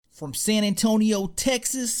From San Antonio,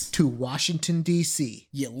 Texas to Washington, D.C.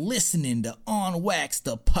 You're listening to On Wax,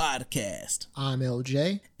 the podcast. I'm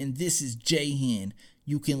LJ. And this is J-Hen.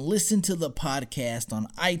 You can listen to the podcast on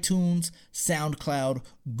iTunes, SoundCloud,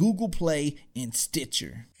 Google Play, and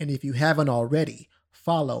Stitcher. And if you haven't already,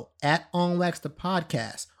 follow at On Wax, the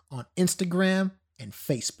podcast on Instagram and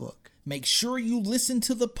Facebook. Make sure you listen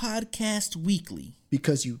to the podcast weekly.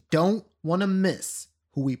 Because you don't want to miss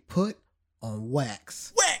who we put on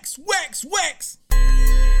wax. Wax, wax, wax!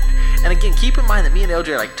 And again, keep in mind that me and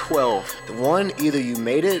LJ are like 12. One, either you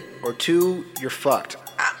made it, or two, you're fucked.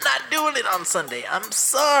 I'm not doing it on Sunday. I'm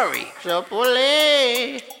sorry.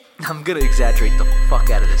 Chapole. I'm gonna exaggerate the fuck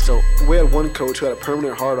out of this. So, We had one coach who had a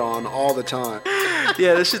permanent hard-on all the time.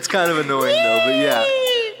 yeah, this shit's kind of annoying though, but yeah.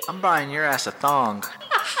 I'm buying your ass a thong.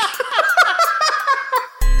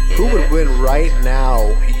 Who would win right now,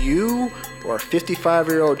 you or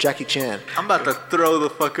 55-year-old Jackie Chan? I'm about to throw the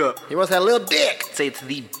fuck up. He wants that little dick. Say it's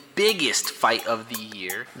the biggest fight of the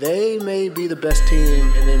year. They may be the best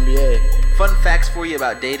team in the NBA. Fun facts for you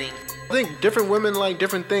about dating. I think different women like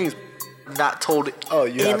different things. Not told You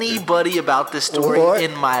have to. anybody about this story What?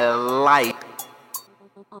 in my life.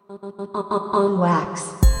 On wax.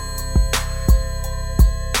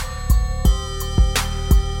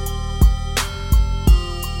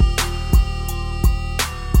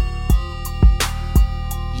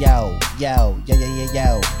 Yo, yo, yo, yo, yo,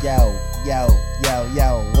 yo, yo, yo, yo,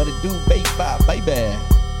 yo. What it do, baby?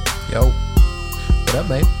 Yo. What up,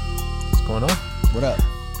 mate? What's going on? What up?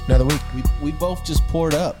 Another week. We both just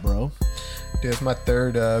poured up, bro. Dude, it's my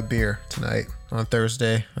third beer tonight on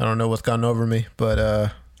Thursday. I don't know what's gone over me, but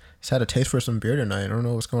just had a taste for some beer tonight. I don't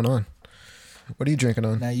know what's going on. What are you drinking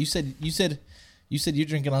on? Now you said you're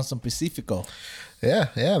drinking on some Pacifico. Yeah,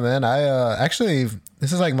 man. I actually,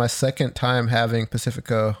 this is like my second time having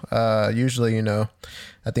Pacifico. Usually,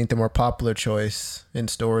 I think the more popular choice in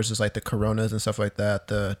stores is like the Coronas and stuff like that,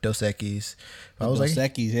 the Dos Equis. I was Dos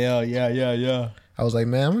like, Equis, hell yeah. I was like,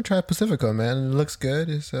 man, I'm gonna try Pacifico, man. It looks good.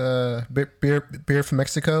 It's beer from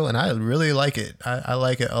Mexico, and I really like it. I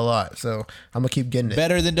like it a lot, so I'm gonna keep getting it.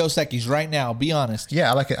 Better than Dos Equis right now. Be honest.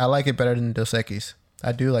 Yeah, I like it. I like it better than Dos Equis.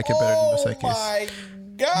 I do like it better than Dos Equis. Oh my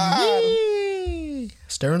god! Yee.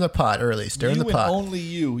 Stirring the pot early. Stirring the pot. Only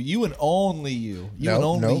you. You and only you. You and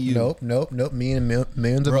Nope, only you. Nope. Me and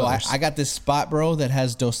millions of Bro, others. I got this spot, bro, that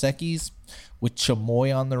has Dos Equis with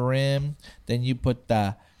chamoy on the rim. Then you put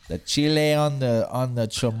the chile on the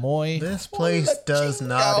chamoy. This place does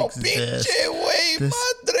not exist.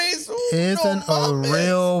 This isn't a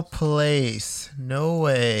real place. No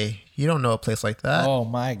way. You don't know a place like that. Oh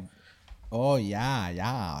my. Oh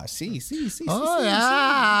yeah. See. Oh,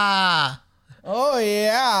 yeah. Oh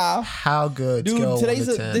yeah. How good, Dude, go today's 1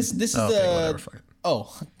 a, to 10. this is okay, a whatever, fuck it.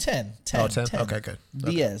 Oh, 10. Oh, 10? Okay, good. Okay.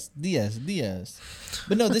 Diaz.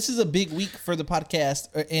 But no, this is a big week for the podcast,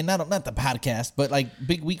 and not the podcast, but like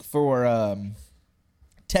big week for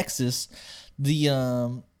Texas.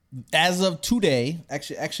 The as of today,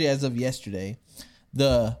 actually as of yesterday,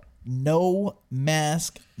 the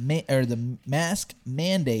mask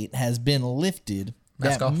mandate has been lifted.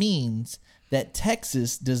 Mask That off. means that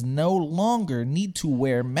Texas does no longer need to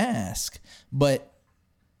wear mask, but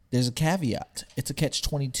there's a caveat. It's a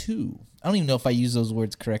catch-22. I don't even know if I use those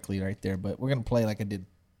words correctly right there, but we're gonna play like I did.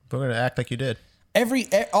 We're going to act like you did.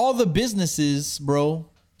 All the businesses, bro,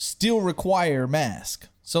 still require mask.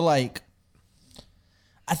 So like,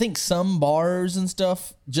 I think some bars and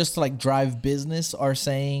stuff, just to like drive business, are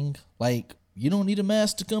saying like, you don't need a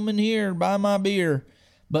mask to come in here and buy my beer.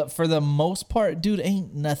 But for the most part, dude,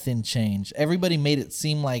 ain't nothing changed. Everybody made it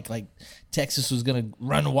seem like Texas was gonna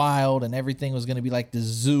run wild and everything was gonna be like the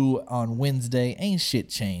zoo on Wednesday. Ain't shit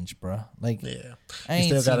changed, bro. Like, Yeah. I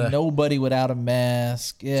ain't seen nobody without a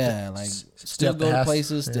mask. Yeah, still go to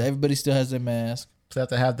places. Yeah. Everybody still has their mask. So have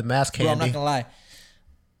to have the mask Bro, I'm handy. not gonna lie.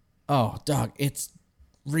 Oh, dog, it's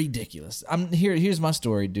ridiculous. Here's my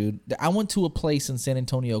story, dude. I went to a place in San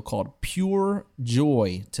Antonio called Pure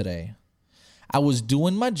Joy today. I was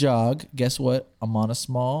doing my jog. Guess what? I'm on a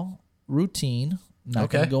small routine. I'm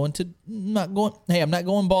not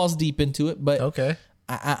going balls deep into it, but Okay.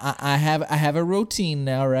 I have a routine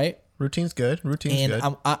now, right? Routine's good.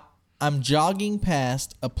 And I'm jogging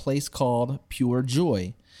past a place called Pure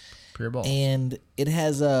Joy. Pure balls. And it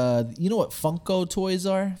has you know what Funko toys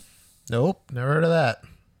are? Nope. Never heard of that.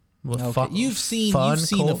 Okay. You've seen a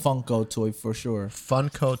Funko toy for sure.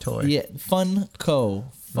 Funko toy. Yeah, Funko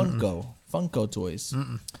toys.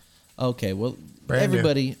 Okay, well, Brand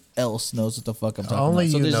everybody else knows what the fuck I'm talking Only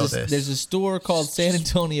about. So you know this. There's a store called San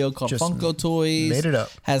Antonio called Just Funko Toys. made it up.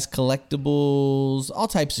 Has collectibles, all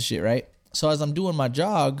types of shit, right? So as I'm doing my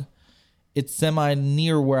jog, it's semi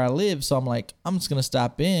near where I live. So I'm like, I'm just going to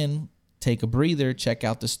stop in, take a breather, check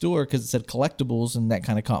out the store because it said collectibles, and that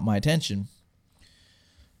kind of caught my attention.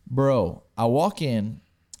 Bro, I walk in.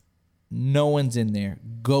 No one's in there.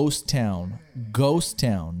 Ghost town.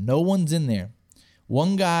 No one's in there.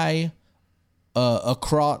 One guy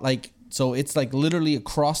across, like, so it's like literally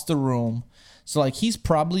across the room. So like he's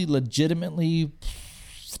probably legitimately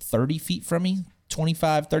 30 feet from me,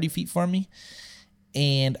 25, 30 feet from me.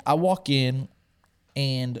 And I walk in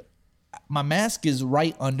and my mask is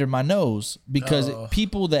right under my nose because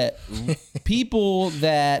people that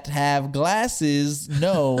have glasses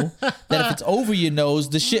know that if it's over your nose,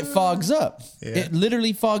 the shit fogs up. Yeah. It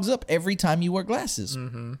literally fogs up every time you wear glasses.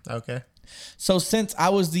 Mm-hmm. Okay. So since I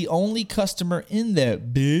was the only customer in there,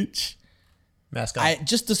 bitch, mask on. I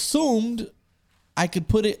just assumed I could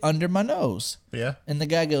put it under my nose. Yeah. And the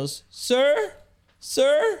guy goes, sir.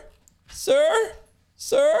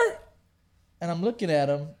 And I'm looking at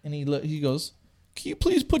him, and he goes, can you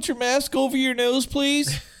please put your mask over your nose,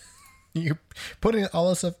 please? You're putting all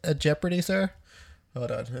this at jeopardy, sir?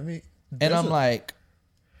 Hold on. And I'm like,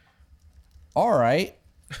 all right.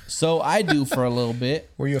 So I do for a little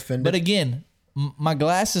bit. Were you offended? But again, my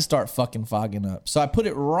glasses start fucking fogging up. So I put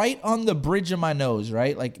it right on the bridge of my nose,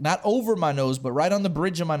 right? Like not over my nose, but right on the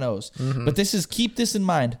bridge of my nose. Mm-hmm. But keep this in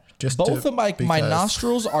mind. Both of my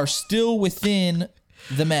nostrils are still within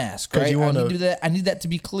the mask, right? I need that to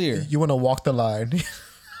be clear. You want to walk the line.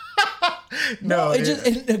 No,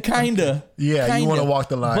 it kinda. Yeah, kinda. You want to walk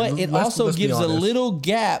the line, but it also gives a little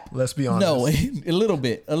gap. Let's be honest. No, a little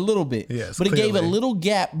bit. Yes, but clearly. It gave a little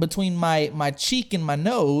gap between my cheek and my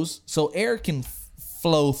nose, so air can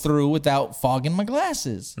flow through without fogging my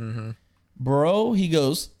glasses. Mm-hmm. Bro, he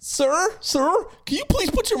goes, sir, can you please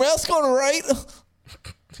put your mask on right?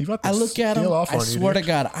 I look at him. I swear to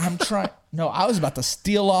God, I'm trying. No, I was about to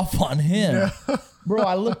steal off on him. Yeah. Bro,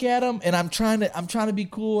 I look at him and I'm trying to be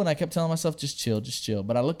cool, and I kept telling myself, just chill.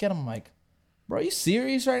 But I look at him, I'm like, bro, are you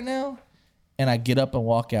serious right now? And I get up and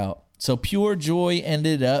walk out. So Pure Joy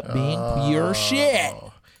ended up being pure shit.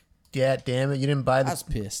 Yeah, damn it. You didn't buy the... I was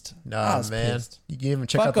pissed. Nah, man. Pissed. You didn't even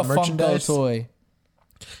check out the merchandise? Funko toy. You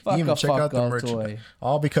didn't even check out the merchandise.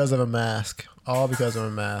 All because of a mask.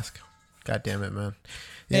 God damn it, man.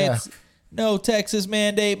 Yeah. It's no Texas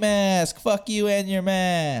mandate mask. Fuck you and your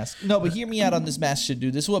mask. No, but hear me out on this mask shit,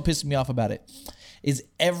 dude. This is what pisses me off about it. Is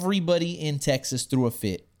everybody in Texas threw a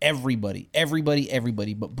fit. Everybody.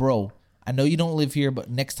 But bro, I know you don't live here, but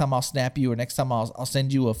next time I'll snap you, or next time I'll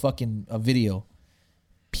send you a video.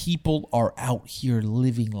 People are out here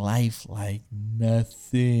living life like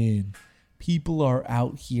nothing. People are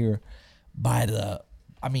out here by the...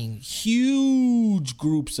 I mean, huge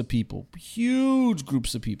groups of people.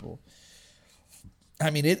 I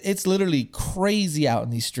mean, it's literally crazy out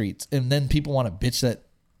in these streets. And then people want to bitch that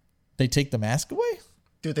they take the mask away?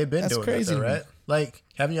 Dude, they've been doing that, though, right? Like,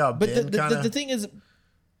 haven't y'all been kind of... the thing is...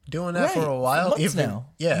 doing that for a while? Months now.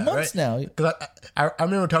 Yeah, months now. Because I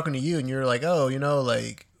remember talking to you, and you were like, oh,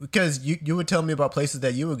 like... Because you would tell me about places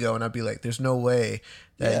that you would go, and I'd be like, there's no way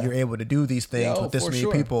that you're able to do these things with this many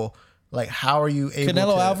people. Like, how are you able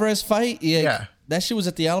Canelo Alvarez fight? Yeah. That shit was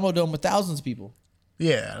at the Alamo Dome with thousands of people.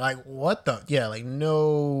 Yeah. Like, what the? Yeah. Like,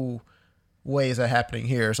 no way is that happening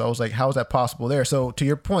here. So I was like, how is that possible there? So to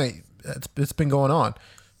your point, it's been going on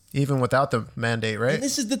even without the mandate, right? And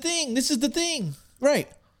this is the thing. Right.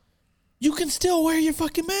 You can still wear your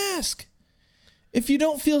fucking mask. If you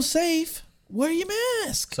don't feel safe, wear your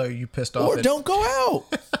mask. So you pissed off. Or don't go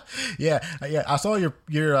out. Yeah. I saw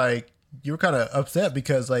you're like, you were kind of upset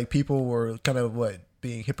because like people were kind of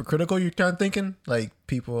being hypocritical. You're kind of thinking like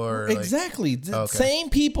people are exactly the same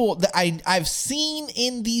people that I've seen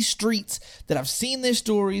in these streets, that I've seen their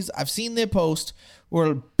stories, I've seen their posts,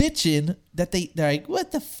 were bitching that they're like,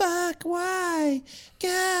 what the fuck? Why?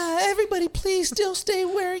 God, everybody please still stay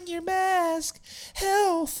wearing your mask.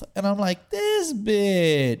 Health. And I'm like, this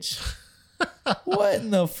bitch. What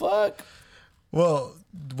in the fuck? Well,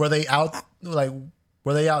 were they out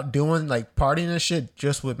doing like partying and shit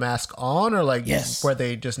just with mask on, or like were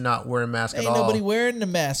they just not wearing mask at all? Ain't nobody wearing the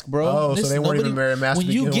mask, bro. Oh, so they weren't even wearing masks.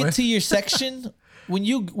 When you get to your section, when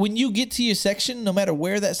you get to your section, no matter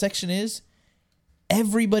where that section is,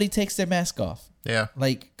 everybody takes their mask off. Yeah,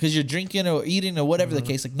 like because you're drinking or eating or whatever the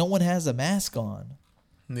case. Like no one has a mask on.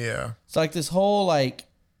 Yeah, it's like this whole like.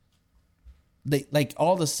 They like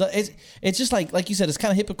all the stuff. It's just like you said, it's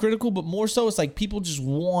kind of hypocritical, but more so, it's like people just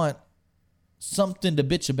want something to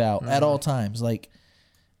bitch about at all times. Like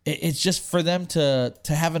it's just for them to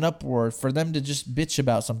have an uproar, for them to just bitch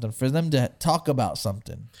about something, for them to talk about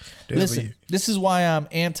something. Dude, listen, this is why I'm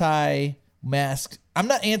anti mask. I'm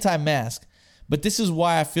not anti-mask, but this is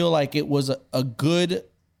why I feel like it was a good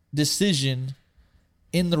decision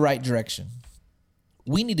in the right direction.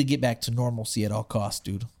 We need to get back to normalcy at all costs,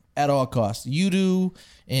 dude. At all costs. You do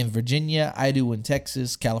in Virginia. I do in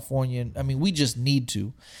Texas, California. I mean, we just need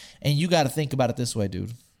to. And you got to think about it this way,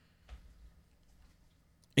 dude.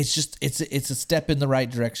 It's just it's a step in the right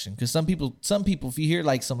direction. Because some people, if you hear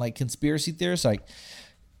like some like conspiracy theorists, like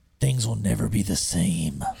things will never be the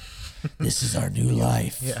same. This is our new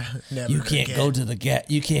life. Yeah, never you can't again. go to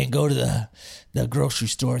you can't go to the grocery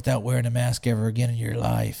store without wearing a mask ever again in your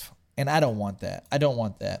life. And I don't want that. I don't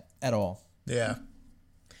want that at all. Yeah.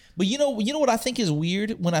 But you know what I think is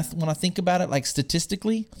weird when I think about it, like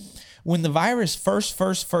statistically, when the virus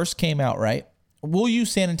first came out, right? We'll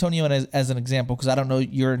use San Antonio as an example because I don't know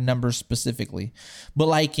your numbers specifically, but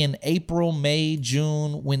like in April, May,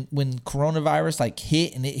 June, when coronavirus like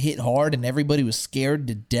hit and it hit hard and everybody was scared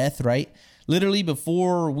to death, right? Literally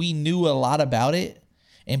before we knew a lot about it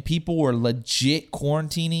and people were legit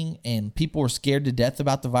quarantining and people were scared to death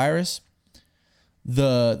about the virus.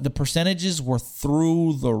 The percentages were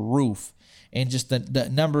through the roof, and just the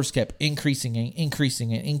numbers kept increasing and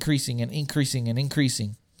increasing and increasing and increasing and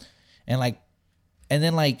increasing. And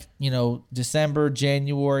then December,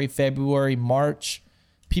 January, February, March,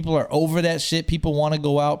 people are over that shit. People want to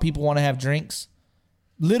go out. People want to have drinks.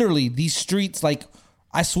 Literally, these streets, like,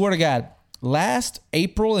 I swear to God, last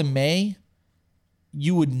April and May,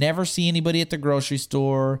 you would never see anybody at the grocery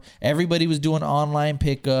store. Everybody was doing online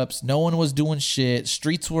pickups. No one was doing shit.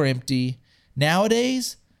 Streets were empty.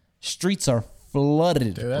 Nowadays, streets are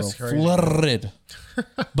flooded, Dude, that's bro. crazy. Flooded.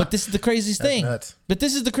 But this is the craziest thing. nuts. But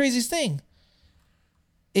this is the craziest thing.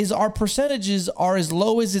 Is our percentages are as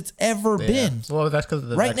low as it's ever been. Well, that's because of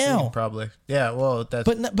the Right vaccine, now. probably. Yeah, well, that's...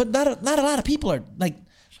 But not a lot of people are like,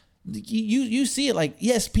 you see it, like,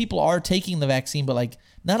 yes, people are taking the vaccine, but like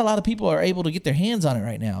not a lot of people are able to get their hands on it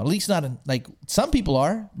right now. At least not in, like, some people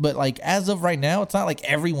are, but like as of right now, it's not like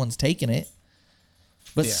everyone's taking it.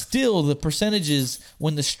 But Yeah. still, the percentages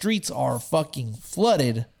when the streets are fucking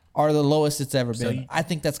flooded are the lowest it's ever been. I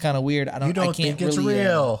think that's kind of weird. I you don't I can't think it's really,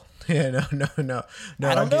 real. Yeah, no.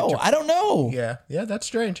 I don't know. I don't know. Yeah, that's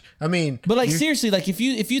strange. I mean... But like you- seriously, like if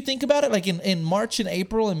you think about it, like in March and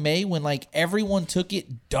April and May, when like everyone took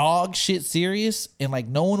it dog shit serious and like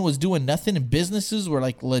no one was doing nothing and businesses were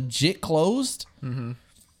like legit closed,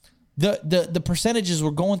 the percentages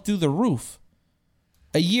were going through the roof.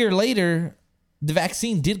 A year later, the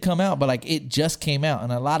vaccine did come out, but like it just came out,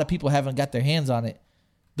 and a lot of people haven't got their hands on it.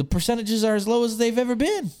 The percentages are as low as they've ever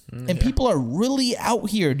been, and people are really out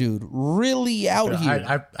here, dude. Really out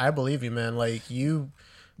here. I believe you, man. Like you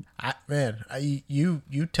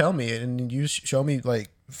tell me it and you show me like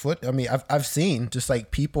I mean, I've seen just like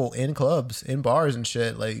people in clubs, in bars and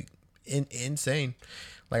shit, like insane.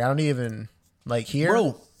 Like I don't even like here,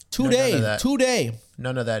 Bro, today.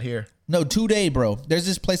 None of that here. No, today, bro. There's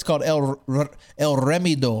this place called El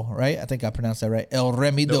Remido, right? I think I pronounced that right. El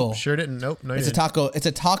Remido. Nope, sure didn't. Nope, no. It's a taco. It's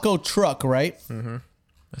a taco truck, right? That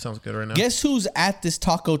sounds good right now. Guess who's at this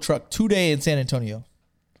taco truck today in San Antonio?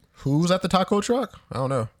 Who's at the taco truck? I don't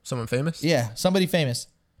know. Someone famous? Yeah, somebody famous.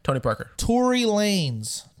 Tony Parker. Tory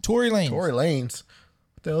Lanez. Tory Lanez.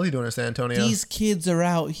 What the hell are you doing in San Antonio? These kids are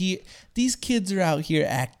out here. These kids are out here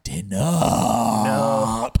acting up.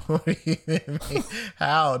 No. What do you mean?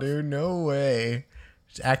 How, dude? No way.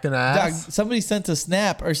 Just acting Dog, ass. somebody sent a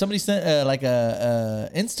snap or somebody sent like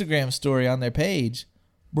a Instagram story on their page.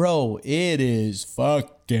 Bro, it is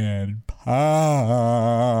fucking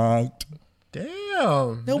packed.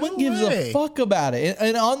 Damn. No one gives a fuck about it.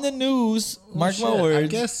 And on the news, mark my words, I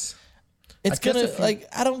guess it's I guess gonna if you- like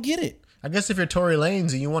I don't get it. I guess if you're Tory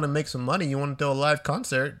Lanez and you want to make some money, you want to do a live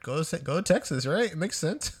concert, go to Texas, right? It makes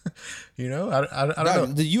sense. You know, I don't know.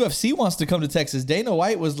 Dog, the UFC wants to come to Texas. Dana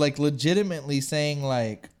White was like legitimately saying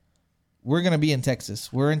like, we're gonna be in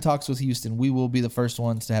Texas. We're in talks with Houston. We will be the first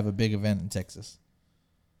ones to have a big event in Texas.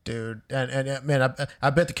 Dude, and man, I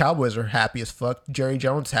bet the Cowboys are happy as fuck. Jerry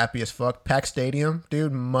Jones happy as fuck. Pack stadium,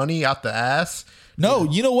 dude, money out the ass. No,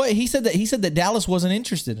 you know what? He said that Dallas wasn't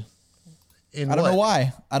interested. I don't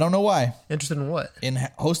know why. Interested in what? In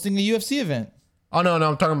hosting the UFC event. Oh no,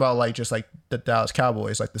 I'm talking about like just like the Dallas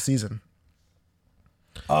Cowboys, like the season.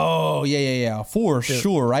 Oh yeah. For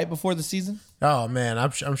sure, right before the season. Oh man,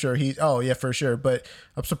 I'm sure he. Oh yeah, for sure. But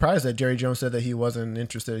I'm surprised that Jerry Jones said that he wasn't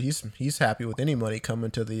interested. He's happy with any money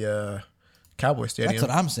coming to the Cowboy Stadium. That's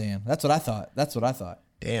what I'm saying. That's what I thought.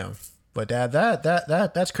 Damn. But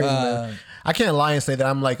that's crazy, man. I can't lie and say that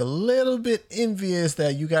I'm like a little bit envious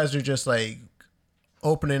that you guys are just like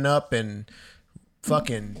opening up and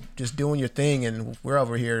fucking just doing your thing, and we're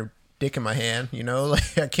over here dick in my hand, you know,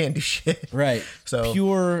 like I can't do shit. Right. So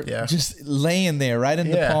pure, yeah. just laying there right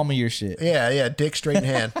in the Yeah. palm of your shit. Yeah, dick straight in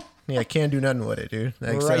hand. Yeah, can't do nothing with it, dude.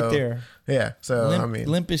 Like, Right so, there. Yeah, so Limp, I mean,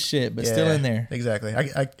 limp as shit, but yeah, still in there. Exactly.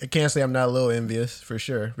 I can't say I'm not a little envious for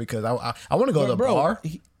sure because I want to go to the bar.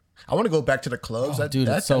 I want to go back to the clubs. Oh, dude,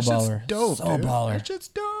 it's so that shit's baller. dope, So dude. baller. That shit's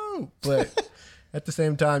dope. But at the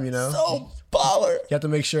same time, you know, So baller. you have to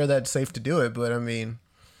make sure that it's safe to do it. But I mean,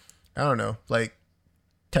 I don't know. Like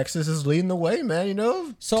Texas is leading the way, man. You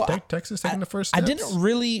know, So Texas taking the first steps. I didn't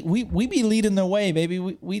really. We be leading the way, baby.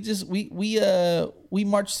 We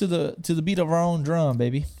march to the beat of our own drum,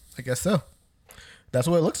 baby. I guess so. That's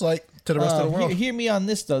what it looks like to the rest of the world. Hear me on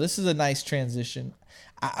this though. This is a nice transition.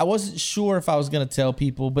 I wasn't sure if I was gonna tell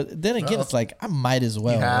people, but then again, it's like I might as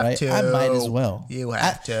well, have right? to. I might as well. You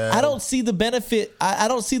have to. I don't see the benefit. I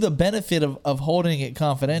don't see the benefit of holding it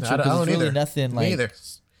confidential I because don't it's really either. nothing. Me Like either.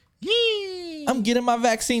 Yee. I'm getting my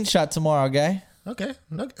vaccine shot tomorrow, guy. Okay.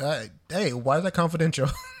 Hey, why is that confidential?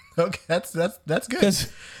 Okay, that's good.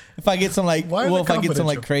 Because if I get some like, Why is well, it if I get some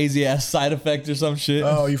like confidential? crazy ass side effect or some shit.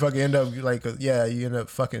 Oh, you fucking end up like, you end up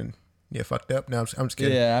fucking fucked up. No, I'm just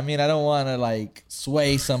kidding. Yeah, I mean, I don't want to like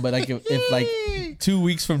sway somebody. Like if like 2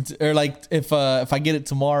 weeks from or like if I get it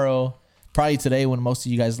tomorrow, probably today when most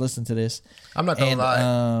of you guys listen to this. I'm not gonna And,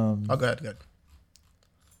 lie. go Go ahead. ahead.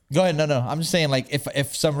 No. I'm just saying like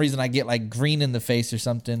if some reason I get like green in the face or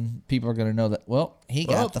something, people are gonna know that. Well, he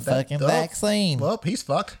got the fucking vaccine. Well, he's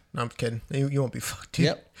fucked. No, I'm kidding. You won't be fucked, dude.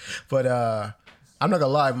 Yep. But I'm not gonna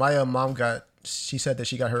lie. My mom she said that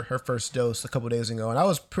she got her first dose a couple days ago, and I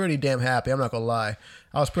was pretty damn happy. I'm not gonna lie.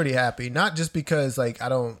 I was pretty happy. Not just because like I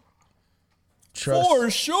don't trust, For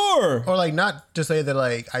sure. or like not to say that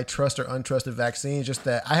like I trust or untrust the vaccine. Just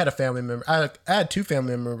that I had a family member. I had two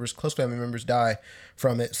family members, close family members, die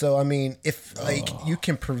from it. So I mean, if like you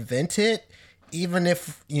can prevent it, even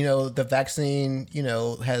if the vaccine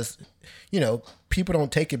has people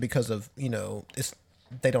don't take it because of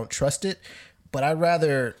they don't trust it. But I'd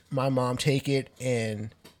rather my mom take it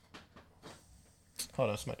and hold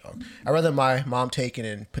on, it's my dog. I'd rather my mom take it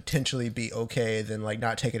and potentially be okay than like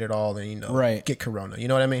not take it at all and Right. get corona. You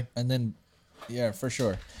know what I mean? And then, yeah, for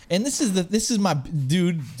sure. And this is my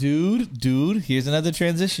dude. Here's another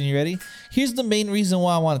transition. You ready? Here's the main reason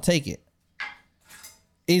why I want to take it.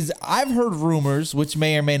 Is I've heard rumors, which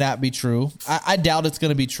may or may not be true. I doubt it's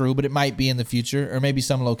going to be true, but it might be in the future, or maybe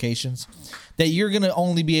some locations, that you're going to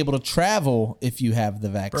only be able to travel if you have the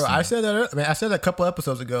vaccine. Bro, I said that a couple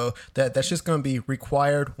episodes ago that that's just going to be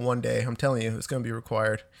required one day. I'm telling you, it's going to be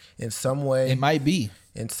required in some way. It might be.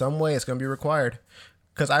 In some way, it's going to be required.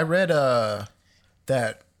 Because I read that,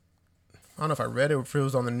 I don't know if I read it or if it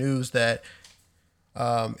was on the news that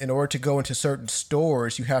in order to go into certain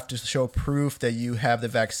stores, you have to show proof that you have the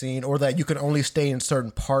vaccine, or that you can only stay in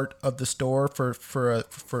certain part of the store for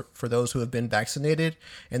those who have been vaccinated,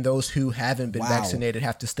 and those who haven't been Wow. vaccinated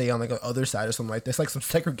have to stay on like the other side or something like this, like some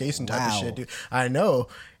segregation type of Wow. shit, dude. I know,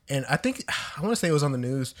 and I want to say it was on the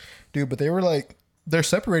news, dude, but they were like they're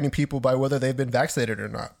separating people by whether they've been vaccinated or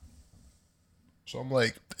not. So I'm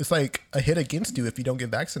like, it's like a hit against you if you don't get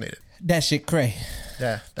vaccinated. That shit cray.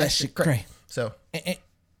 Yeah, That shit cray. So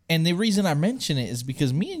And the reason I mention it is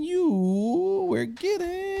because me and you, we're getting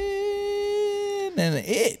an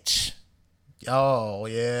itch. oh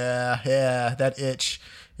yeah, that itch,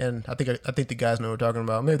 and I think the guys know what we're talking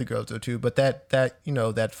about. Maybe the girls do too. But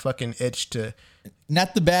that fucking itch to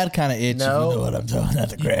Not the bad kind of itch. No. If you know what I'm talking. Not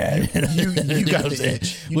the grad. you got what I'm the saying?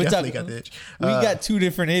 itch. You We're definitely talking- got the itch. We got two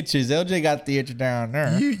different itches. LJ got the itch down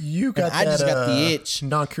there. You got And I that, just got the itch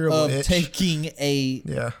non-curable of itch. taking a.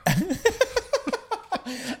 Yeah.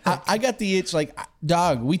 I got the itch. Like,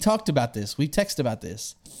 dog. We talked about this. We texted about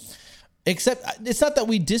this. Except it's not that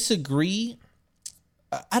we disagree.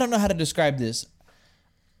 I don't know how to describe this.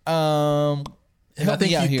 Help I think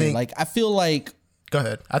me out you here. think- Like, I feel like. Go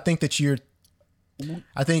ahead. I think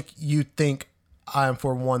you think I'm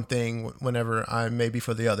for one thing whenever I'm maybe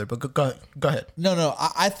for the other. But go ahead. No.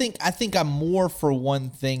 I think I'm more for one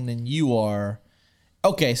thing than you are.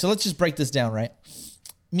 Okay, so let's just break this down, right?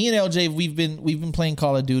 Me and LJ, we've been playing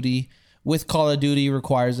Call of Duty. With Call of Duty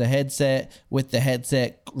requires a headset. With the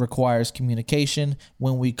headset requires communication.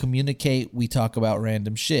 When we communicate, we talk about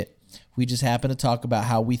random shit. We just happen to talk about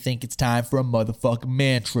how we think it's time for a motherfucking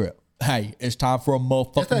man trip. Hey, it's time for a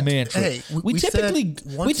motherfucking man trip. Hey, we we typically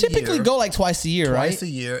said once a year. go like twice a year, right? Twice a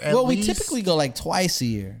year, at Well, we least. typically go like twice a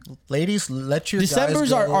year. Ladies, let your December's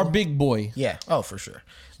guys go. our big boy. Yeah. Oh, for sure.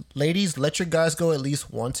 Ladies, let your guys go at least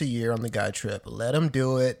once a year on the guy trip. Let them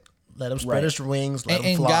do it. Let him spread his wings. Let him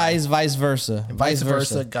and fly. guys, vice versa. And vice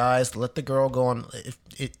versa, guys. Let the girl go on.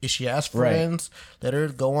 If she has friends, let her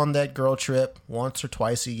go on that girl trip once or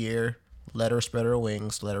twice a year. Let her spread her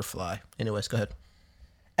wings. Let her fly. Anyways, go ahead.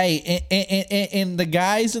 Hey, and the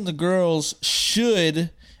guys and the girls should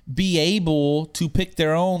be able to pick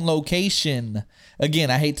their own location.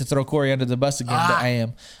 Again, I hate to throw Corey under the bus again, but I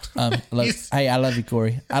am. Hey, I love you,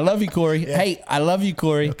 Corey. I love you, Corey. Yeah. Hey, I love you,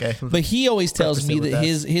 Corey. Okay. But he always tells me that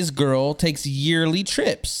his girl takes yearly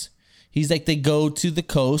trips. He's like, they go to the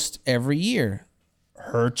coast every year.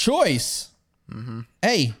 Her choice. Mm-hmm.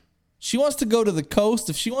 Hey, she wants to go to the coast.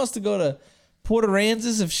 If she wants to go to Port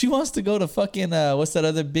Aransas, if she wants to go to fucking what's that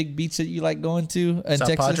other big beach that you like going to in South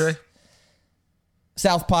Texas? Padre?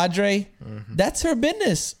 South Padre. Mm-hmm. That's her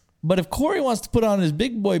business. But if Corey wants to put on his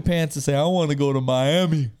big boy pants and say, I want to go to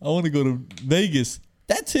Miami, I want to go to Vegas,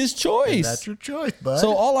 that's his choice. And that's your choice, bud.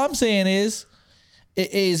 So all I'm saying is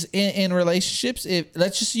in relationships,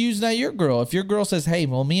 let's just use now your girl. If your girl says, hey,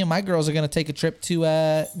 well, me and my girls are going to take a trip to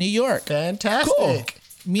New York. Fantastic. Cool.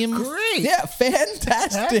 Great. Yeah,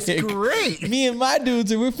 fantastic. That's great. Me and my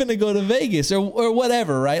dudes, we're finna go to Vegas or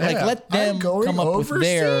whatever, right? Yeah, like, let them come up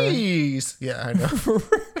overseas. with their... Yeah, I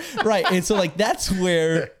know. Right, and so, like, that's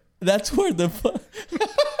where the...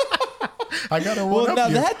 I gotta well, now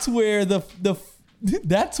that's where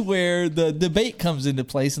that's where the debate comes into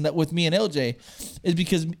place, and that with me and LJ is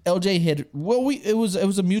because LJ had it was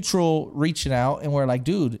a mutual reaching out, and we're like,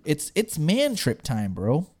 dude, it's man trip time,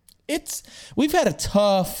 bro. We've had a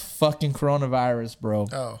tough fucking coronavirus, bro.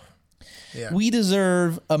 Oh, yeah. We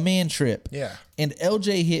deserve a man trip. Yeah. And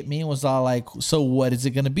LJ hit me and was all like, so what is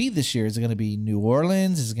it going to be this year? Is it going to be New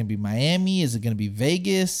Orleans? Is it going to be Miami? Is it going to be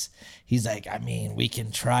Vegas? He's like, I mean, we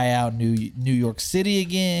can try out New York City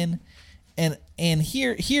again. And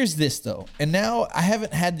here's this, though. And now I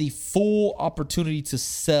haven't had the full opportunity to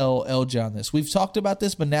sell LJ on this. We've talked about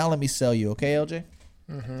this, but now let me sell you. Okay, LJ?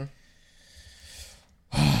 Mm-hmm.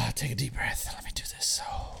 Take a deep breath. Let me do this.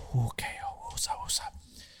 Okay.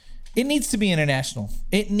 It needs to be international.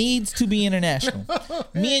 It needs to be international.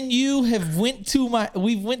 Me and you went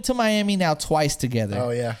to Miami now twice together.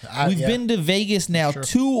 Oh yeah. We've been to Vegas now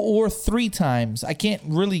 2 or 3 times. I can't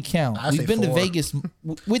really count. We've been 4. To Vegas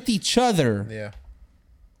with each other. Yeah.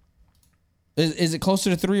 Is it closer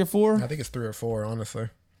to 3 or 4? I think it's 3 or 4, honestly.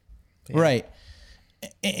 Yeah. Right.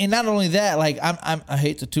 And not only that, like I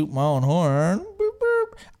hate to toot my own horn.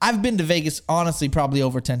 I've been to Vegas, honestly, probably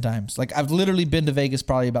over 10 times. Like, I've literally been to Vegas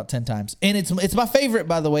probably about 10 times. And it's my favorite,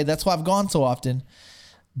 by the way. That's why I've gone so often.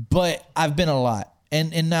 But I've been a lot.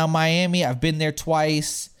 And now Miami, I've been there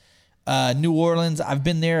twice. New Orleans, I've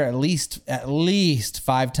been there at least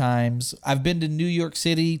 5 times. I've been to New York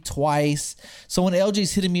City twice. So when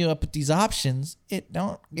LJ's hitting me up with these options, it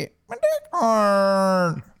don't get my dick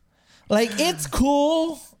hard. Like, it's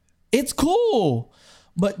cool. It's cool.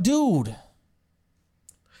 But, dude...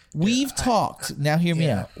 We've talked, now hear me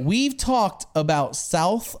out. We've talked about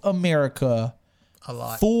South America a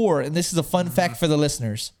lot. And this is a fun fact for the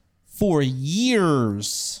listeners, for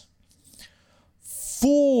years.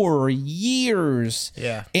 4 years.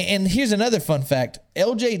 Yeah. And here's another fun fact.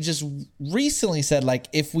 LJ just recently said, like,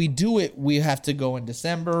 if we do it, we have to go in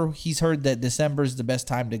December. He's heard that December is the best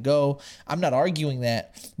time to go. I'm not arguing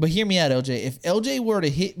that. But hear me out, LJ. If LJ were to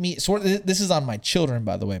hit me, this is on my children,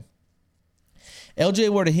 by the way. LJ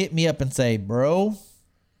were to hit me up and say, bro,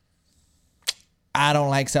 I don't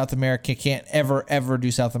like South America. Can't ever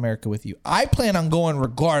do South America with you. I plan on going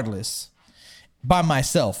regardless by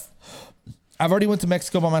myself. I've already went to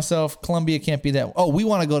Mexico by myself. Colombia can't be that. Oh, we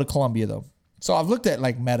want to go to Colombia, though. So I've looked at,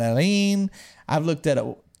 like, Medellin. I've looked at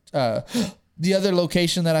the other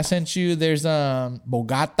location that I sent you. There's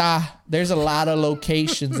Bogota. There's a lot of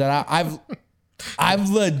locations that I've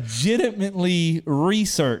legitimately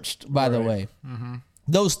researched, by the way. Mm-hmm.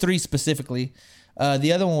 Those 3 specifically.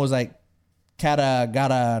 The other one was like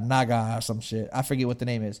Naga or some shit. I forget what the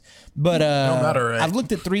name is. But don't matter, right? I've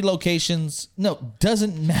looked at 3 locations. No,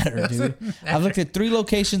 doesn't matter, dude. I've looked at 3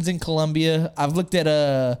 locations in Colombia. I've looked at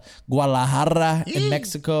Guadalajara in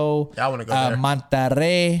Mexico. I want to go there.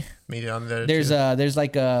 Monterrey. Me on there. There's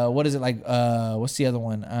like what is it like? What's the other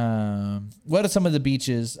one? What are some of the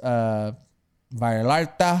beaches?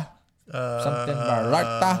 Vallarta, something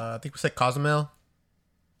Vallarta. I think we said Cozumel.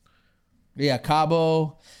 Yeah,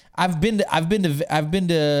 Cabo. I've been to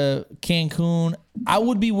Cancun. I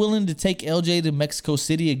would be willing to take LJ to Mexico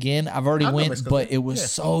City again. I've already went, but it was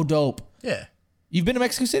so dope. Yeah. You've been to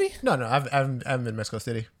Mexico City? No, I haven't been to Mexico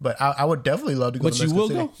City, but I would definitely love to go But to you Mexico will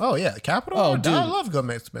City. go? Oh yeah, the capital. Oh, I dude. love to go to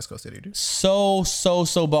Mexico City, dude. So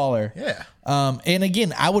baller. Yeah. And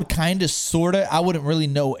again, I would kind of sort of, I wouldn't really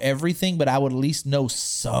know everything, but I would at least know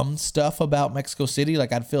some stuff about Mexico City.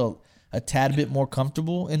 Like I'd feel a tad bit more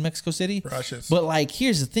comfortable in Mexico City. Precious. But like,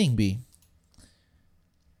 here's the thing, B.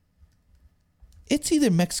 It's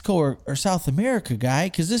either Mexico or South America, guy,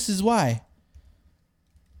 because this is why.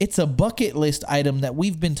 It's a bucket list item that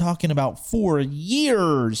we've been talking about for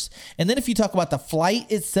years. And then if you talk about the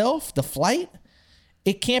flight itself,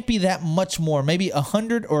 it can't be that much more. Maybe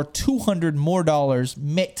 $100 or $200 more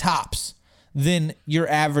tops than your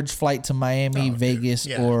average flight to Miami, Vegas,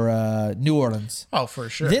 yeah. or New Orleans. Oh, for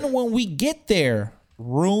sure. Then when we get there,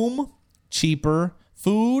 room cheaper,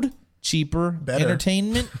 food cheaper, Better.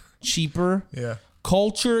 entertainment cheaper. Yeah.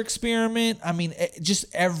 Culture experiment. I mean, just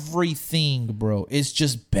everything, bro. It's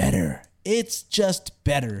just better. It's just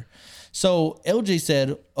better. So LJ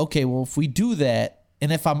said, okay, well, if we do that,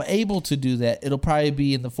 and if I'm able to do that, it'll probably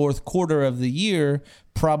be in the fourth quarter of the year,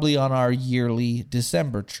 probably on our yearly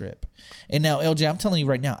December trip. And now, LJ, I'm telling you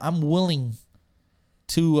right now, I'm willing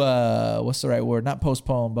to, what's the right word? Not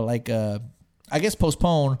postpone, but like, I guess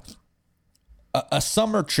postpone a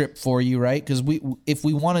summer trip for you, right? Because if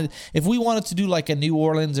we wanted to do like a New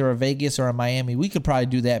Orleans or a Vegas or a Miami, we could probably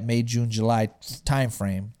do that May, June, July time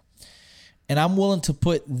frame. And I'm willing to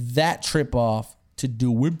put that trip off to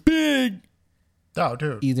do it big. Oh,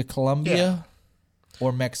 dude. Either Colombia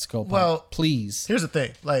or Mexico. Well, please. Here's the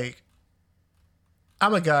thing. Like,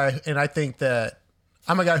 I'm a guy, and I think that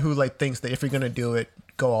I'm a guy who like thinks that if you're gonna do it,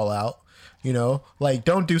 go all out. You know, like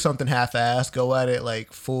don't do something half-assed. Go at it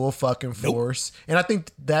like full fucking force. And I think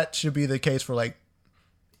that should be the case for like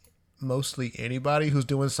mostly anybody who's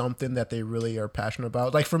doing something that they really are passionate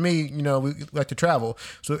about. Like for me, you know, we like to travel.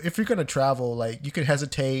 So if you're gonna travel, like you could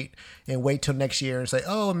hesitate and wait till next year and say,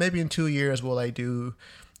 oh, maybe in 2 years will I do,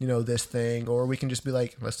 you know, this thing, or we can just be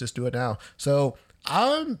like, let's just do it now. So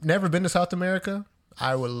I've never been to South America.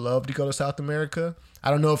 I would love to go to South America. I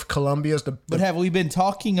don't know if Colombia's the But have we been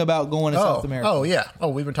talking about going to South America? Oh, yeah. Oh,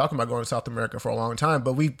 we've been talking about going to South America for a long time,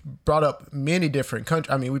 but we brought up many different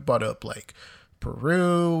countries. I mean, we brought up like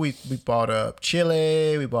Peru, we brought up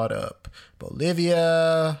Chile, we brought up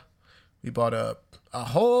Bolivia, we brought up a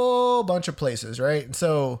whole bunch of places, right? And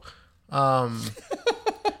so, a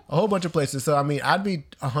whole bunch of places. So, I mean, I'd be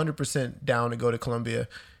 100% down to go to Colombia.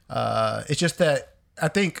 It's just that I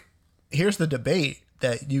think here's the debate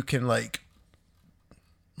that you can like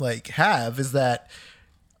have is that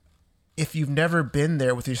if you've never been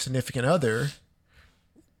there with your significant other,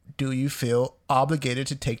 do you feel obligated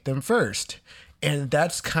to take them first? And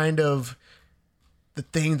that's kind of the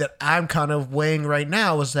thing that I'm kind of weighing right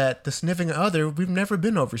now is that the significant other, we've never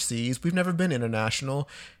been overseas. We've never been international.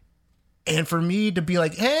 And for me to be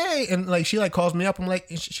like, hey, and like she like calls me up, I'm like,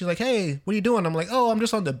 she's like, hey, what are you doing? I'm like, oh, I'm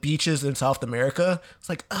just on the beaches in South America. It's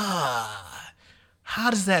like, how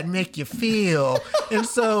does that make you feel? And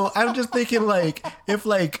so I'm just thinking like, if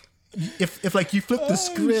you flip the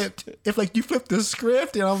script,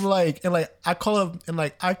 and I'm like, and like I call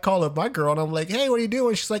up my girl and I'm like, hey, what are you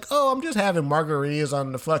doing? She's like, oh, I'm just having margaritas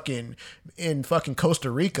on in fucking Costa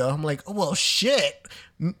Rica. I'm like, oh, well, shit.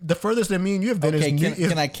 The furthest that me and you have been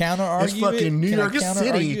can I counter argue it's fucking New York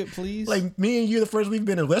City, please? Like me and you, the first we've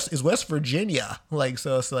been is West Virginia. Like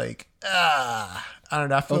so, it's like I don't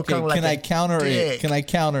know. I feel kind of like can I counter it? Can I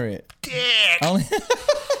counter it? Dick. I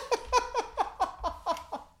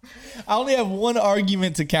only have one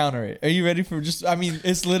argument to counter it. Are you ready for just? I mean,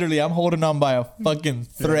 it's literally I'm holding on by a fucking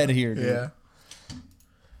thread here, dude. Yeah.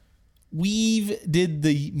 We've did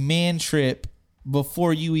the man trip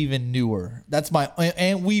before you even knew her. That's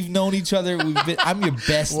and we've known each other. I'm your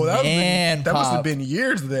best man. That must have been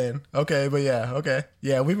years then. Okay, but yeah, okay,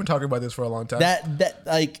 yeah, we've been talking about this for a long time. That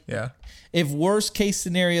like, yeah. If worst case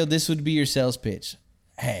scenario, this would be your sales pitch.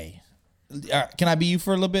 Hey, can I be you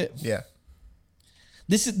for a little bit? Yeah.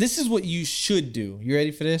 This is what you should do. You ready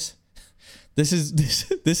for this? This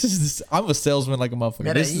is I'm a salesman like a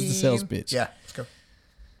motherfucker. This is the sales pitch. Yeah, let's go.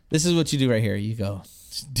 This is what you do right here. You go,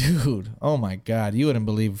 dude. Oh my God, you wouldn't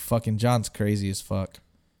believe fucking John's crazy as fuck.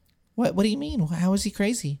 What do you mean? How is he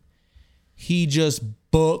crazy? He just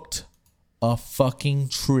booked a fucking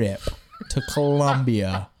trip to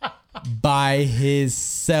Colombia by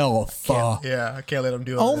himself. Yeah, I can't let him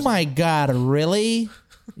do it. Oh my God, really?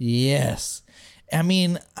 Yes. I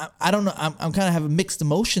mean, I don't know. I'm kind of having mixed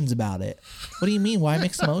emotions about it. What do you mean? Why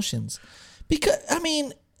mixed emotions? Because, I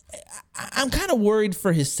mean, I'm kind of worried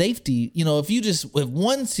for his safety. You know, if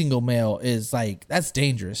one single male is like, that's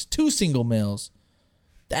dangerous. 2 single males,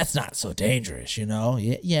 that's not so dangerous, you know?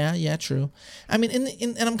 Yeah, true. I mean,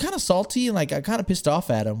 and I'm kind of salty and like I kind of pissed off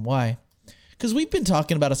at him. Why? Because we've been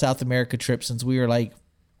talking about a South America trip since we were like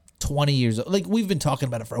 20 years old. Like we've been talking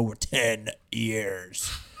about it for over 10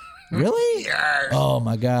 years. Really? Yes. Oh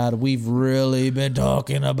my God, we've really been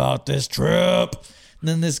talking about this trip. And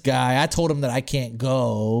then this guy, I told him that I can't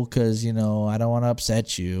go because, you know, I don't want to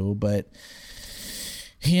upset you, but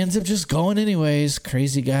he ends up just going anyways.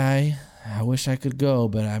 Crazy guy. I wish I could go,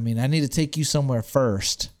 but I mean, I need to take you somewhere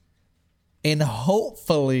first. And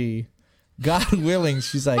hopefully, God willing,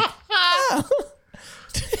 she's like,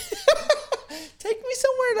 take me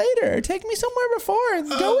somewhere later. Take me somewhere before and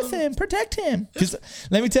go with him. Protect him. Because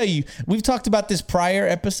let me tell you, we've talked about this prior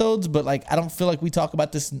episodes, but like I don't feel like we talk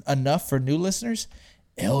about this enough for new listeners.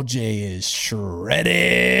 LJ is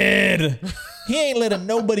shredded. He ain't letting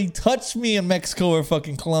nobody touch me in Mexico or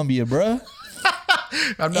fucking Colombia, bruh.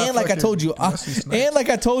 And like I told you,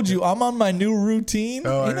 I'm on my new routine.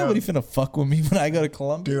 Ain't nobody finna fuck with me when I go to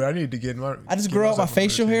Colombia. Dude, I need to get my. I just grow out my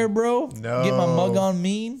facial hair, bro. No. Get my mug on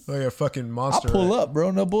mean. Like a fucking I'll monster. pull up,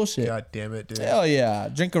 bro. No bullshit. God damn it, dude. Hell yeah.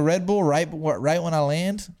 Drink a Red Bull right when I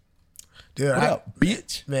land. Dude, What up,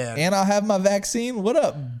 bitch? Man. And I'll have my vaccine. What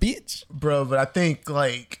up, bitch? Bro, but I think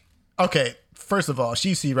like, okay, first of all,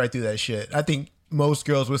 she see right through that shit. I think most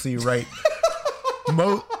girls will see right.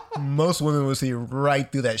 Most women will see right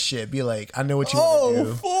through that shit. Be like, I know what you want to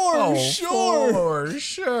do. For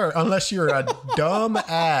sure. Unless you're a dumb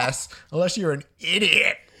ass. Unless you're an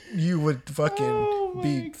idiot. You would fucking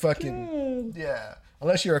be fucking. God. Yeah.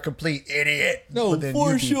 Unless you're a complete idiot. No, then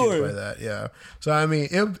for you'd be sure. good by that. Yeah. So, I mean,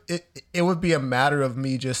 it would be a matter of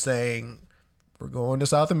me just saying, we're going to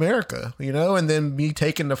South America, you know, and then me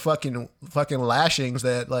taking the fucking lashings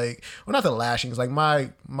that like, well, not the lashings, like my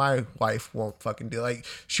wife won't fucking do. Like,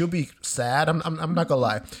 she'll be sad. I'm not gonna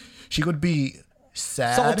lie, she would be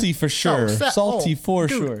sad, salty for sure,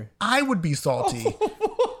 sure. I would be salty.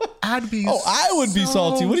 I'd be. Oh, I would be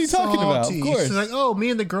salty. What are you talking about? Of course. She's like, oh,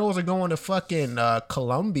 me and the girls are going to fucking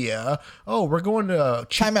Colombia. Oh, we're going to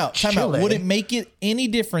Time out. Would it make it any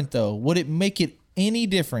different though? Would it make it any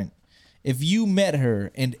different if you met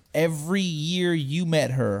her and every year you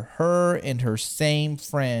met her and her same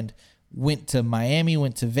friend went to Miami,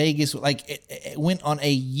 went to Vegas, like it went on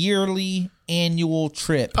a yearly annual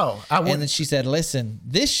trip? Oh, I would. And then she said, listen,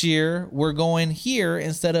 this year we're going here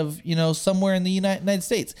instead of, you know, somewhere in the United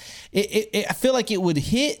States. I feel like it would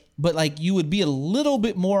hit, but like you would be a little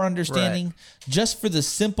bit more understanding just for the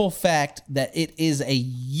simple fact that it is a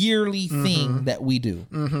yearly thing that we do.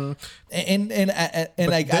 Mm-hmm. And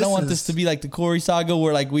like, I don't want this to be like the Corey saga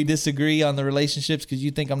where like we disagree on the relationships because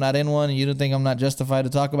you think I'm not in one and you don't think I'm not justified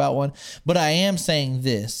to talk about one. But I am saying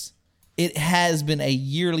this. It has been a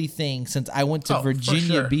yearly thing since I went to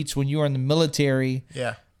Virginia Beach when you were in the military.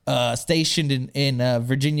 Yeah. Stationed in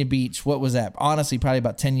Virginia Beach. What was that? Honestly, probably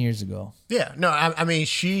about 10 years ago. Yeah. No, I mean,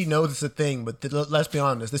 she knows it's a thing, but let's be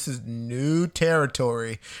honest. This is new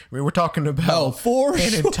territory. I mean, we're talking about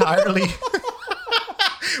entirely.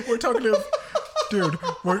 We're talking about. Dude,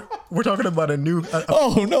 we're talking about a new.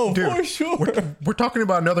 Dude, for sure. We're talking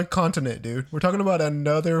about another continent, dude. We're talking about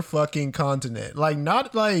another fucking continent. Like,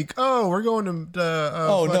 not like, oh, we're going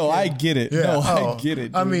to. I get it. Yeah, I get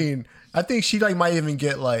it. Dude. I mean, I think she like might even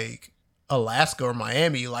get like Alaska or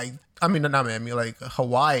Miami. Like, I mean, not Miami, like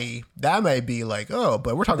Hawaii. That may be like, oh,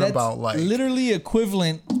 but we're talking about like literally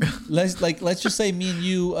equivalent. let's just say me and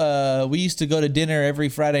you, we used to go to dinner every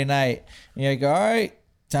Friday night. And you're like, all right.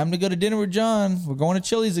 Time to go to dinner with John. We're going to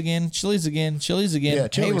Chili's again. Yeah, Chili's.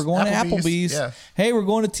 Hey, we're going to Applebee's. Applebee's. Yeah. Hey, we're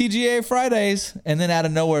going to TGA Fridays. And then out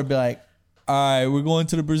of nowhere, be like, all right, we're going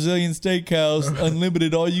to the Brazilian steakhouse,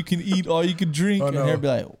 unlimited, all you can eat, all you can drink. And her be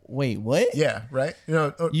like, wait, what? Yeah, right. You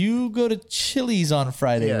know, you go to Chili's on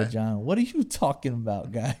Friday with John. What are you talking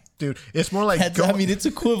about, guy? Dude, it's more like I mean, it's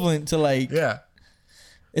equivalent to like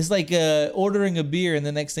It's like ordering a beer, and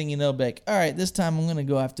the next thing you know, be like, all right, this time I'm going to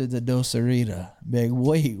go after the Dosarita. Be like,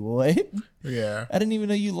 wait, what? Yeah. I didn't even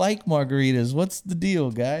know you like margaritas. What's the deal,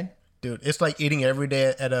 guy? Dude, it's like eating every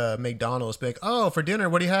day at a McDonald's. Be like, oh, for dinner,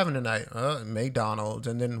 what are you having tonight? McDonald's.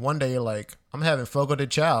 And then one day you're like, I'm having Fogo de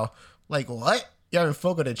Chao. Like, what? You're having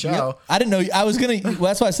Fogo de Chao? Yep. I didn't know. I was going to, well,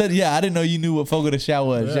 that's why I said, I didn't know you knew what Fogo de Chao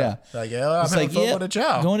was. Yeah. Like, I'm having Fogo de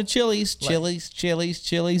Chao. Going to Chili's.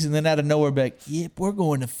 And then out of nowhere, be like, yep, we're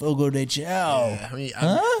going to Fogo de Chao. Yeah, I mean,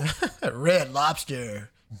 Red Lobster,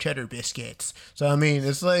 cheddar biscuits. So, I mean,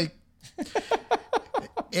 it's like,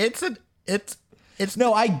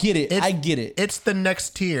 no, I get it. I get it. It's the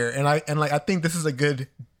next tier, and I think this is a good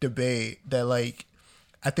debate that like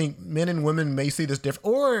I think men and women may see this different,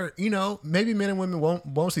 or maybe men and women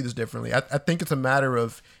won't see this differently. I think it's a matter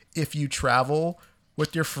of if you travel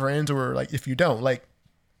with your friends or like if you don't. Like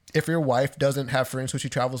if your wife doesn't have friends who she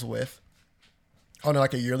travels with on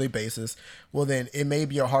like a yearly basis, well then it may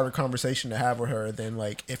be a harder conversation to have with her than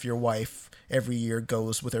like if your wife every year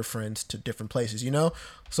goes with her friends to different places,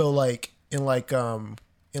 So like in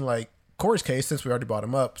Corey's case, since we already brought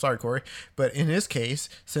him up, sorry Corey, but in his case,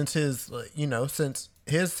 since his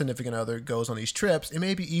significant other goes on these trips, it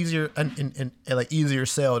may be easier and like easier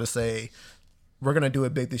sell to say we're gonna do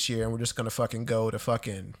it big this year and we're just gonna fucking go to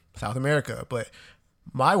fucking South America. But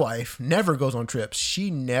my wife never goes on trips. She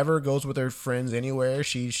never goes with her friends anywhere.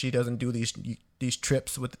 She doesn't do these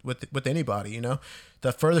trips with anybody.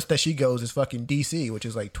 The furthest that she goes is fucking DC, which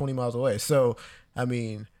is like 20 miles away. So I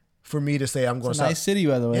mean, for me to say I'm going to nice city,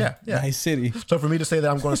 by the way. Yeah. Nice city. So for me to say that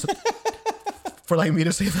I'm going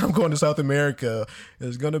to South America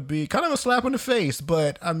is going to be kind of a slap in the face.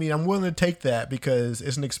 But I mean, I'm willing to take that because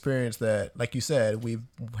it's an experience that, like you said, we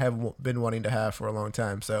have been wanting to have for a long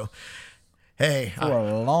time. So, hey, for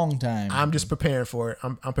a long time. I'm just preparing for it.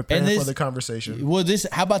 I'm preparing for the conversation. Well,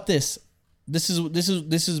 how about this? This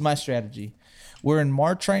is my strategy. We're in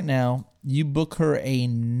March right now. You book her a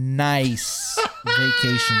nice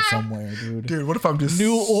vacation somewhere, dude. Dude, what if I'm just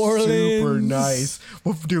New Orleans? Super nice.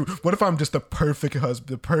 Well, dude, what if I'm just the perfect husband,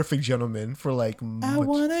 the perfect gentleman for like I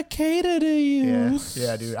want to cater to you.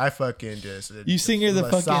 Yeah, dude. I fucking just you sing her the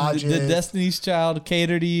fucking the Destiny's Child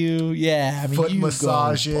cater to you. Yeah, I mean, foot you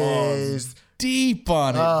massages. Deep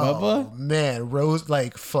on it, Bubba. Man, rose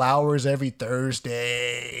like flowers every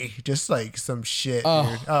Thursday, just like some shit.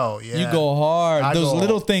 Dude. Oh yeah, you go hard. Those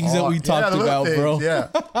little things that we talked about, bro. Yeah.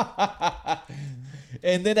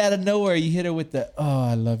 And then out of nowhere, you hit her with the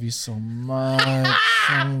I love you so much.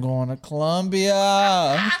 I'm going to Colombia.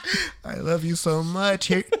 I love you so much.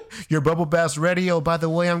 Here, your Bubble Bass radio. By the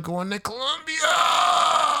way, I'm going to Colombia.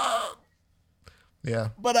 Yeah,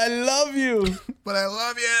 but I love you. But I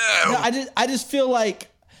love you. No, I just feel like,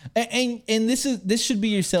 and this should be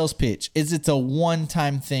your sales pitch. It's a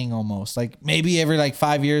one-time thing almost. Like maybe every like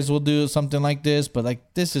 5 years we'll do something like this, but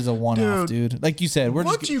like this is a one-off, dude. Like you said,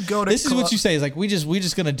 this is what you say is like we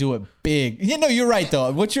just gonna do it big. You're right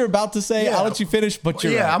though. What you're about to say, I'll let you finish. But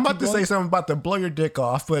you're right. I'm about to say something about to blow your dick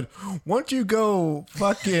off. But once you go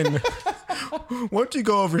fucking. Once you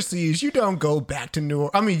go overseas, you don't go back to New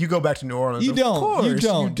Orleans. I mean, you go back to New Orleans. You don't. Of course, you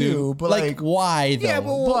don't, do. Dude. But like, why though? Yeah,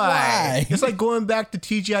 but why? It's like going back to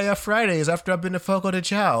TGIF Fridays after I've been to Fogo de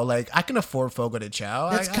Chao. Like, I can afford Fogo de Chao.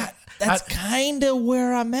 That's kind of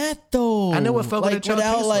where I'm at, though. I know what Fogo de Chao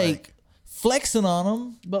without tastes like. Flexing on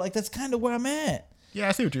them, but like that's kind of where I'm at. Yeah,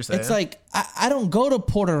 I see what you're saying. It's like I don't go to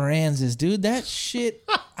Port Aransas, dude. That shit,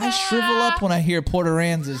 I shrivel up when I hear Port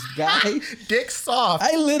Aransas, guy. Dick soft.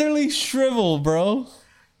 I literally shrivel, bro.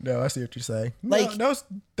 No, I see what you're saying. Like, no,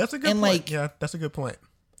 that's a good point. Like, yeah, that's a good point.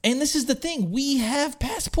 And this is the thing: we have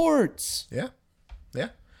passports. Yeah.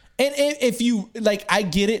 And if you like, I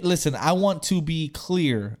get it. Listen, I want to be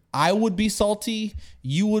clear. I would be salty.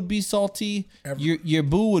 You would be salty. Your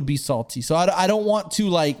boo would be salty. So I don't want to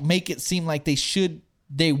like make it seem like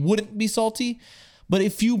they wouldn't be salty. But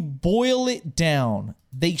if you boil it down,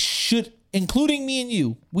 they should, including me and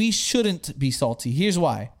you, we shouldn't be salty. Here's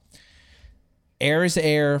why. Air is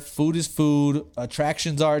air, food is food,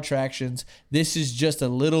 attractions are attractions. This is just a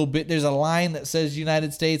little bit. There's a line that says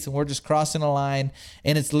United States, and we're just crossing a line.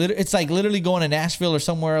 And it's like literally going to Nashville or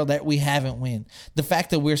somewhere that we haven't win. The fact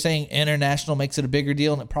that we're saying international makes it a bigger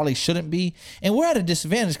deal, and it probably shouldn't be. And we're at a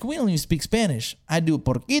disadvantage because we don't even speak Spanish. I do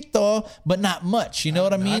poquito, but not much. You know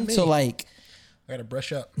what I mean? So like, I gotta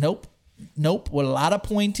brush up. Nope. With a lot of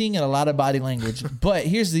pointing and a lot of body language. But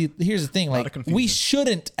here's the thing. Like, we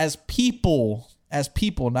shouldn't, as people,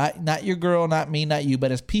 not your girl, not me, not you,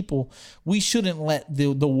 but as people, we shouldn't let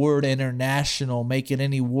the word international make it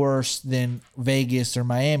any worse than Vegas or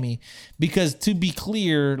Miami. Because to be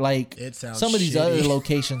clear, like some of these other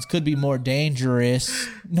locations could be more dangerous.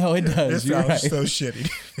 No, it does. You're right. So shitty.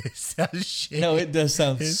 It sounds shitty. No, it does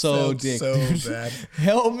sound so dick. So bad.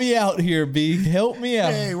 Help me out here, B. Help me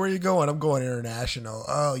out. Hey, where you going? I'm going international.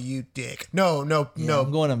 Oh, you dick. No.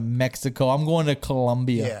 I'm going to Mexico. I'm going to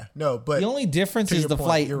Colombia. Yeah, no, but the only difference is the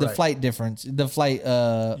flight. The flight difference. The flight.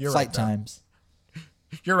 Flight times.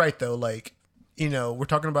 You're right though. Like, we're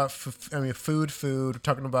talking about. Food. We're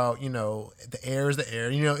talking about. The air is the air.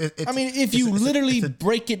 If you literally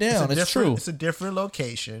break it down, it's true. It's a different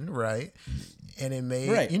location, right? And it may,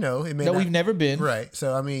 right. It may that we've never been, right?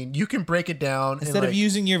 So you can break it down instead of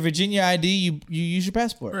using your Virginia ID, you use your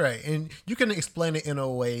passport, right? And you can explain it in a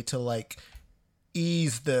way to like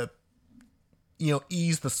ease the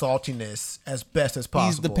ease the saltiness as best as possible.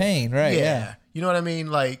 Ease the pain, right? Yeah. You know what I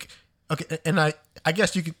mean? Like, okay, and I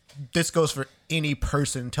guess you could. This goes for any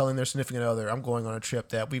person telling their significant other, "I'm going on a trip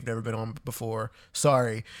that we've never been on before."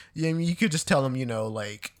 Sorry, you could just tell them,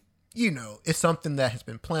 it's something that has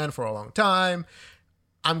been planned for a long time.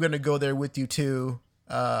 I'm gonna go there with you too.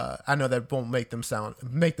 I know that won't make them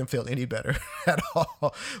feel any better at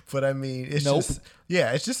all. But I mean, it's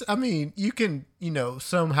just, I mean, you can,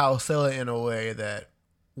 somehow sell it in a way that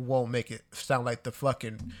won't make it sound like the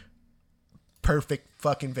fucking perfect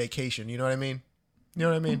fucking vacation. You know what I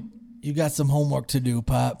mean? You got some homework to do,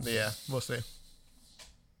 Pop. Yeah, we'll see.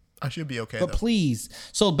 I should be okay, But though. please,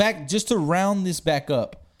 so back, just to round this back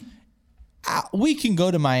up, we can go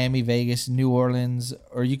to Miami, Vegas, New Orleans,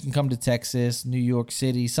 or you can come to Texas, New York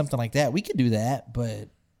City, something like that. We could do that, but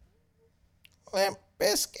Limp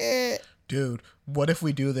Bizkit. Dude, what if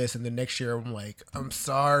we do this and the next year I'm like, I'm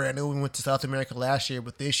sorry, I know we went to South America last year,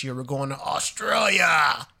 but this year we're going to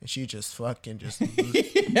Australia. And she just fucking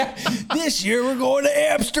This year we're going to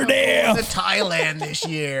Amsterdam. to Thailand this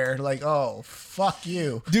year. Like, oh, fuck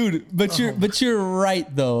you. Dude, but you're right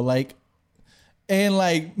though. Like, and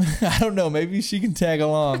like, I don't know, maybe she can tag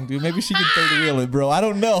along, dude. Maybe she can third wheel it, bro. I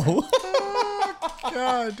don't know.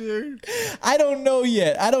 God, dude. I don't know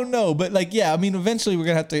yet. I don't know, but like, yeah. I mean, eventually we're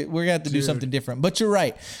gonna have to do something different. But you're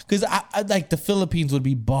right, because I like the Philippines would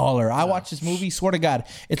be baller. I watched this movie. Swear to God,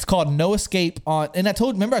 it's called No Escape on. And I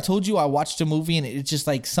told you I watched a movie and it just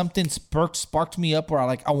like something sparked me up where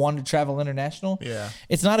I wanted to travel international. Yeah.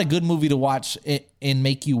 It's not a good movie to watch and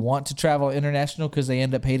make you want to travel international because they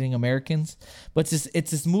end up hating Americans. But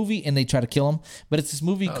it's this movie and they try to kill them. But it's this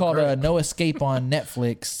movie called No Escape on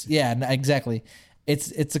Netflix. Yeah, exactly.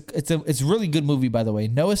 It's a really good movie, by the way.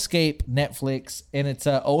 No Escape, Netflix, and it's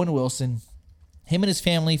Owen Wilson. Him and his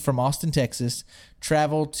family from Austin, Texas,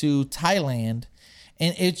 travel to Thailand,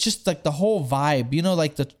 and it's just like the whole vibe.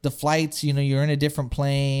 Like the flights. You're in a different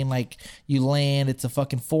plane. Like you land, it's a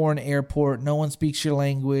fucking foreign airport. No one speaks your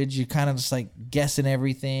language. You're kind of just like guessing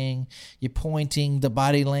everything. You're pointing, the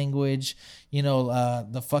body language.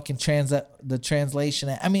 The fucking the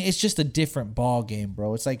translation. I mean, it's just a different ball game,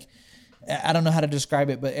 bro. It's like, I don't know how to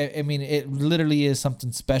describe it, but I mean, it literally is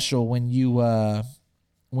something special when you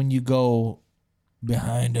go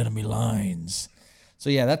behind enemy lines.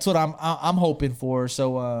 So yeah, that's what I'm hoping for.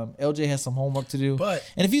 So LJ has some homework to do. But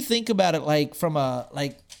and if you think about it, like from I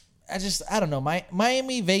don't know,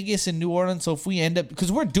 Miami, Vegas, and New Orleans. So if we end up,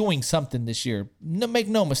 because we're doing something this year, make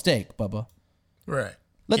no mistake, Bubba. right.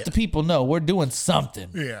 Let the people know we're doing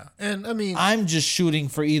something. Yeah. And I mean, I'm just shooting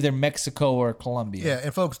for either Mexico or Colombia. yeah,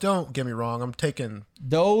 and folks, don't get me wrong. I'm taking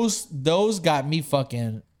Those got me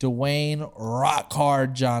fucking Dwayne Rock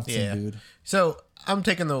Hard Johnson, dude. So I'm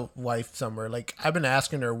taking the wife somewhere. Like, I've been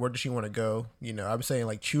asking her, where does she want to go? I'm saying,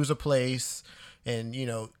 like, choose a place. And,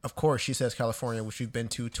 of course, she says California, which we've been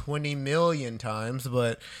to 20 million times.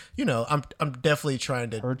 But, I'm definitely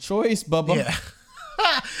trying to. Her choice, Bubba. Yeah.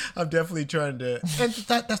 I'm definitely trying to. And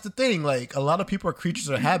that's the thing. Like, a lot of people are creatures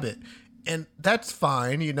of habit. And that's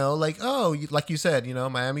fine, like, like you said,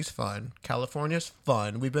 Miami's fun. California's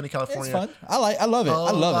fun. We've been to California. It's fun. I love it.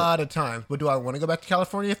 I love a lot of times. But do I want to go back to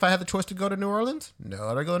California if I had the choice to go to New Orleans? No,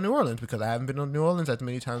 I'd go to New Orleans because I haven't been to New Orleans as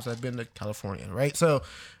many times as I've been to California, right? So,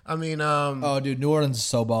 I mean, oh, dude, New Orleans is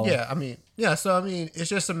so baller. Yeah, I mean, yeah. So, I mean, it's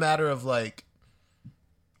just a matter of like,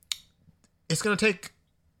 it's gonna take.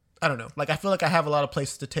 I don't know. Like, I feel like I have a lot of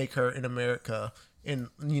places to take her in America,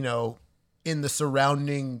 in the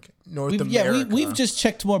surrounding North America. Yeah, we've just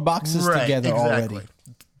checked more boxes together already.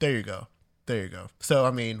 There you go. So,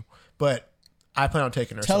 I mean, but I plan on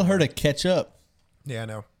taking her. Tell her to catch up. Yeah, I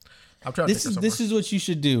know. I'm trying to take her somewhere. This is what you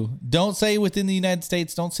should do. Don't say within the United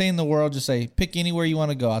States. Don't say in the world. Just say, pick anywhere you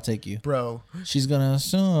want to go. I'll take you. Bro. She's going to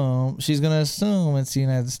assume it's the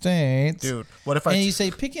United States. Dude, what if And you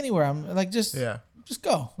say, pick anywhere. I'm like, just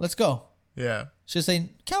go. Let's go. Yeah. She'll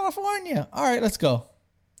say, California. All right, let's go.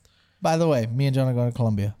 By the way, me and John are going to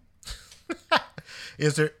Colombia.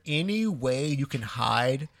 Is there any way you can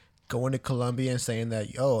hide going to Colombia and saying that,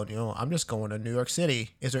 I'm just going to New York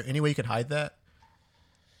City? Is there any way you can hide that?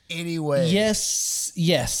 Any way? Yes.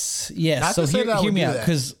 Not So to say that I hear would me do out, that.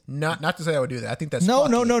 because Not to say I would do that. I think that's no.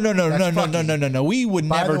 fucky. No. We would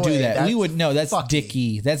By never the do way, that. We would no. That's fucky.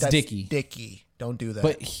 Dicky. That's Dicky. Dicky. Don't do that.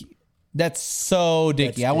 But that's so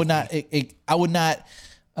Dicky. I would not. I would not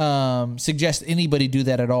suggest anybody do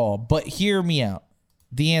that at all. But hear me out.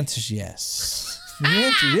 The answer's yes. The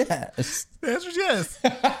answer yes. The answer's yes.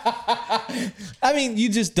 I mean, you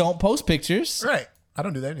just don't post pictures. Right. I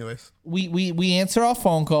don't do that anyways. We answer our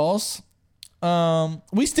phone calls.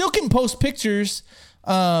 We still can post pictures,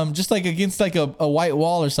 just like against like a white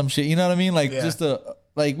wall or some shit. You know what I mean? Like Yeah. just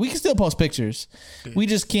like we can still post pictures. We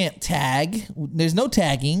just can't tag. There's no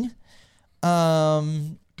tagging.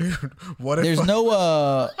 Dude, what if There's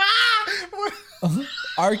no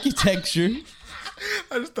architecture.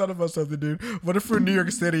 I just thought about something, dude. What if we're in New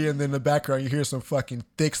York City and then in the background you hear some fucking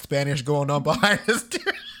thick Spanish going on behind us, dude?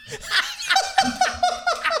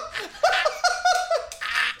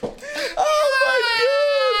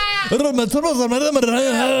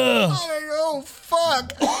 Oh,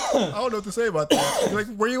 fuck. I don't know what to say about that. You're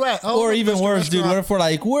like, where you at? Oh, Or even Mexican worse, dude. restaurant. What if we're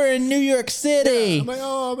like, we're in New York City, I'm like,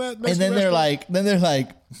 oh, man. and then they're like,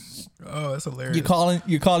 oh, that's hilarious. you're calling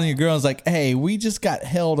your girl and it's like, hey, we just got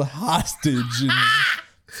held hostage in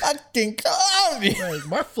fucking Colombia. Like,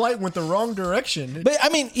 my flight went the wrong direction. But I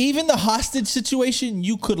mean, even the hostage situation,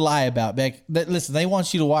 you could lie about. Listen, they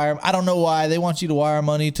want you to wire. I don't know why they want you to wire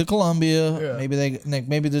money to Colombia. Yeah. Maybe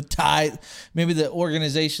the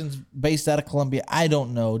organization's based out of Colombia. I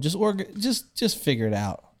don't know. Just figure it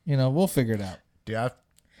out. You know, we'll figure it out. Dude,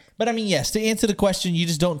 But I mean, yes, to answer the question, you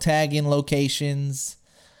just don't tag in locations.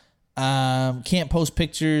 Can't post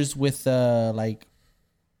pictures with like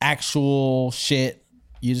actual shit.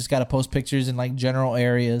 You just got to post pictures in like general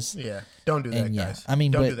areas. yeah. Don't do that, And yeah, guys. I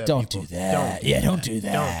mean, don't but do that, don't people. do that. Don't do that. Don't do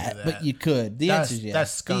that. But you could. The answer's yes.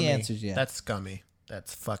 That's scummy. The answer's yes. That's scummy.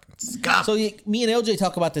 That's fucking scum. So me and LJ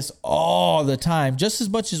talk about this all the time. Just as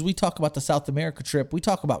much as we talk about the South America trip, we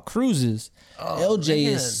talk about cruises. LJ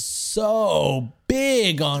man. is so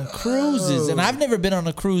big on cruises, and I've never been on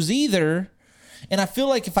a cruise either. And I feel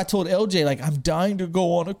like if I told LJ like I'm dying to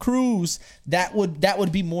go on a cruise, that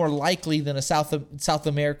would be more likely than a South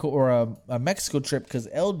America or a Mexico trip, because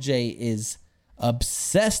LJ is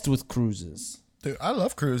obsessed with cruises. Dude, I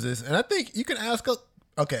love cruises, and I think you can ask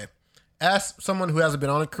someone who hasn't been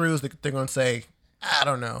on a cruise. They're gonna say, I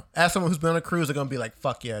don't know. Ask someone who's been on a cruise, they're gonna be like,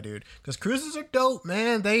 fuck yeah, dude. Because cruises are dope,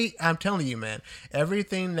 man. I'm telling you, man,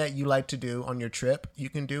 everything that you like to do on your trip, you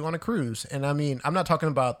can do on a cruise. And I mean, I'm not talking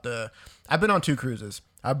about I've been on 2 cruises.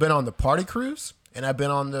 I've been on the party cruise and I've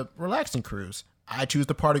been on the relaxing cruise. I choose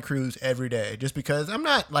the party cruise every day just because I'm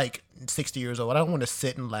not like 60 years old. I don't want to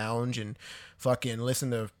sit and lounge and fucking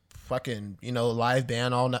listen to fucking, live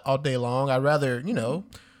band all day long. I'd rather,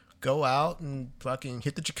 go out and fucking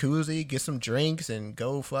hit the jacuzzi, get some drinks, and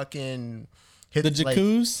go fucking hit The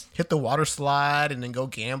jacuzzi? hit the water slide, and then go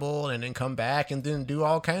gamble, and then come back, and then do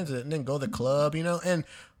all kinds of, and then go to the club, and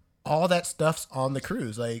all that stuff's on the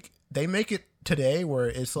cruise. Like, they make it today where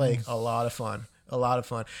it's like a lot of fun,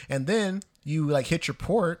 and then you like hit your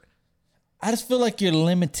port. I just feel like you're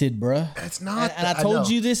limited, bruh. It's not. And I told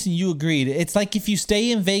you this and you agreed. It's like if you stay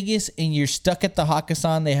in Vegas and you're stuck at the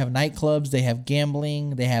Hakkasan, they have nightclubs, they have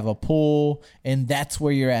gambling, they have a pool, and that's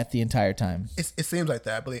where you're at the entire time. It seems like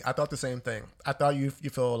that, but I thought the same thing. I thought you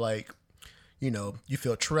feel like, you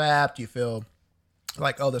feel trapped. You feel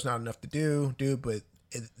like, oh, there's not enough to do, dude, but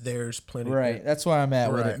there's plenty. Right. That's where I'm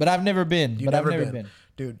at with it. But I've never been. I've never been.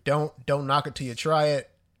 Dude, don't knock it till you try it.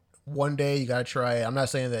 One day you gotta try it. I'm not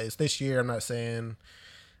saying that it's this year. I'm not saying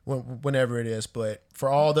whenever it is, but for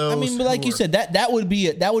all those, I mean, but like you said, that would be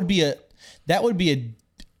a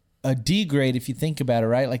D grade if you think about it,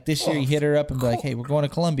 right? Like this year you hit her up and be like, hey, we're going to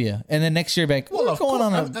Colombia, and then next year be like, we're going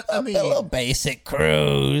on a little basic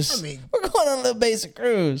cruise. We're going on a little basic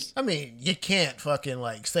cruise. I mean, you can't fucking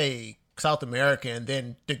like say South America and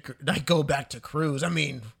then like go back to cruise. I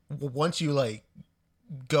mean, once you like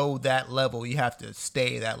go that level, you have to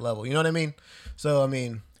stay that level. You know what I mean? So I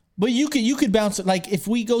mean, but you could bounce it. Like if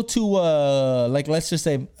we go to like let's just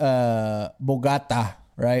say Bogota,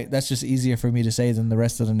 right? That's just easier for me to say than the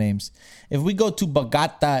rest of the names. If we go to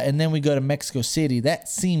Bogota and then we go to Mexico City, that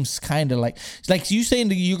seems kind of like you saying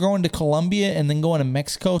that you're going to Colombia and then going to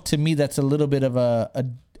Mexico. To me, that's a little bit of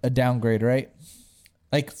a downgrade, right?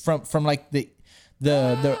 Like from like the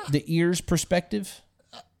ears perspective.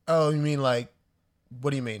 Oh, you mean like?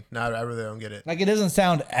 What do you mean? No, I really don't get it. Like it doesn't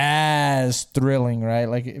sound as thrilling, right?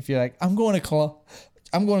 Like if you're like, I'm going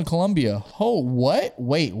to Colombia. Oh, what?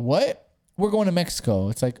 Wait, what? We're going to Mexico.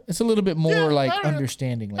 It's like it's a little bit more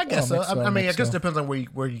understanding. Like, I guess so. Mexico, I mean, Mexico. I guess it depends on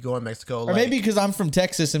where you go in Mexico. Or maybe because I'm from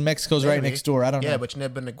Texas and Mexico's right next door. I don't know. Yeah, but you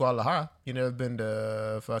never been to Guadalajara. You never been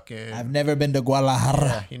to fucking. I've never been to Guadalajara.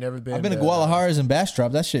 Yeah, you never been. I've been to Guadalajara's and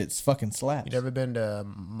Bastrop. That shit's fucking slaps. You never been to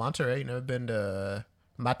Monterrey. You never been to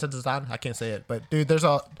Matazan. I can't say it, but dude, there's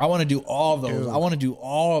all. I want to do all those. Dude. I want to do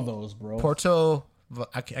all of those, bro. Porto.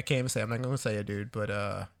 I can't even say it. I'm not gonna say it, dude. But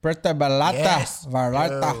Puerto Vallarta. yes,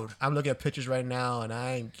 Vallarta. dude. I'm looking at pictures right now, and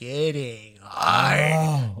I'm getting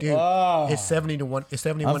Oh, dude. It's 70 to 1. It's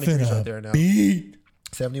 71 degrees right there now. Beat.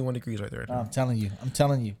 71 degrees right there. I'm telling you, Dude.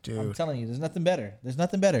 I'm telling you. There's nothing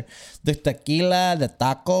better. The tequila, the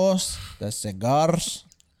tacos, the cigars.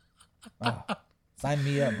 Oh, sign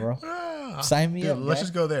me up, bro. Sign me Dude, up. let's guy.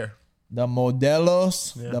 just go there. The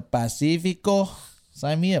Modelos, the Pacifico.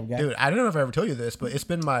 Sign me up, guy. Dude, I don't know if I ever told you this, but it's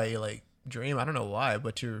been my like dream. I don't know why,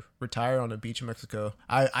 but to retire on a beach in Mexico.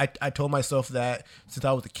 I told myself that since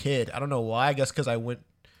I was a kid. I don't know why. I guess because I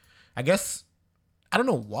don't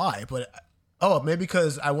know why, but maybe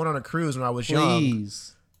because I went on a cruise when I was young.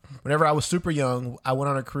 Please. Whenever I was super young, I went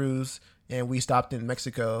on a cruise and we stopped in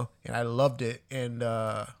Mexico and I loved it. And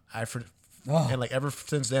and like ever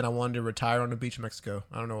since then, I wanted to retire on the beach in Mexico.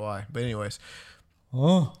 I don't know why, but anyways,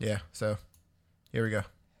 yeah. So here we go.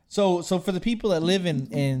 So for the people that live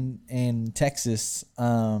in Texas,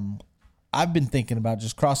 I've been thinking about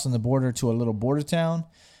just crossing the border to a little border town.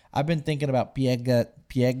 I've been thinking about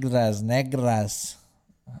Piedras Negras.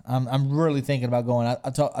 I'm really thinking about going. I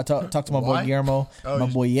talked to my boy Why? Guillermo. My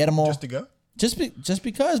boy Guillermo. Just to go? Just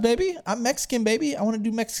because, baby. I'm Mexican, baby. I want to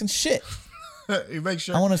do Mexican shit. You make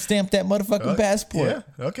sure. I want to stamp that motherfucking passport.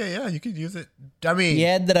 Yeah. Okay. Yeah. You could use it. I mean,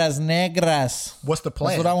 Piedras Negras. what's the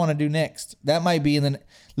plan? That's what I want to do next. That might be in the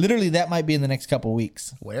next couple of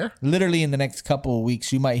weeks. Where? Literally in the next couple of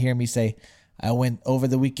weeks, you might hear me say, I went over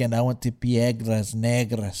the weekend. I went to Piedras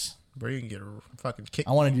Negras. Bro, you can get a fucking kick.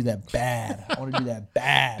 I want to do that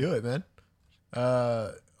bad. Do it, man.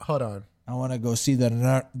 Hold on. I want to go see the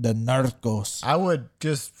narcos. I would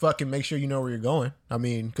just fucking make sure you know where you're going. I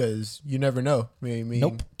mean, because you never know. I mean,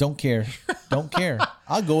 Nope, don't care.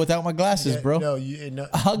 I'll go without my glasses, bro. No,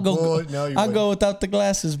 I'll go. Bull, no, you I'll wouldn't. go without the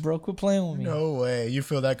glasses, bro. Quit playing with me. No way. You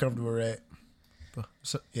feel that comfortable, right?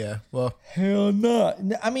 So, yeah. Well, Hell no.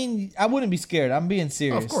 I mean, I wouldn't be scared. I'm being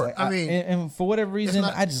serious. Of course. I mean, and for whatever reason,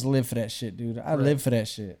 not- I just live for that shit, dude. I live for that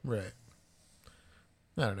shit. right.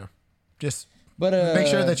 I don't know. Just But make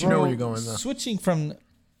sure that you know bro, where you're going, though. Switching from,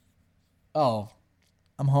 I'm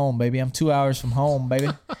home, baby. I'm 2 hours from home, baby.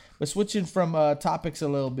 But switching from topics a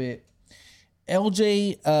little bit,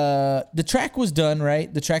 LJ, the track was done,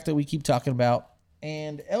 right? The track that we keep talking about.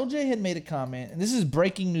 And LJ had made a comment, and this is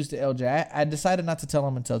breaking news to LJ. I decided not to tell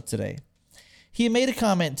him until today. He had made a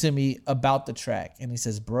comment to me about the track, and he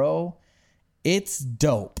says, bro, it's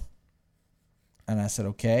dope. And I said,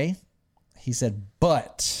 okay. He said,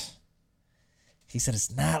 but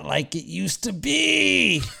it's not like it used to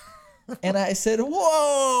be. And I said,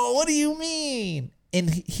 whoa, what do you mean? And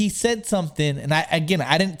he said something, and I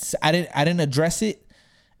didn't address it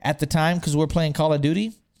at the time because we're playing Call of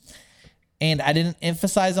Duty. And I didn't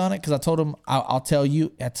emphasize on it because I told him I'll tell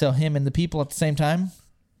him and the people at the same time.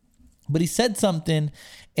 But he said something,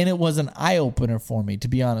 and it was an eye opener for me, to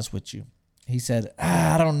be honest with you. He said,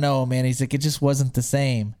 I don't know, man. He's like, it just wasn't the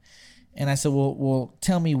same. And I said, well,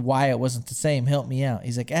 tell me why it wasn't the same. Help me out.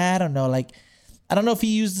 He's like, I don't know. Like, I don't know if he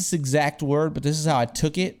used this exact word, but this is how I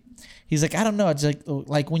took it. He's like, I don't know. It's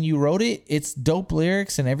like when you wrote it, it's dope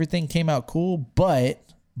lyrics and everything came out cool, but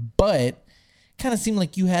kind of seemed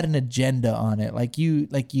like you had an agenda on it. Like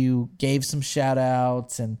you gave some shout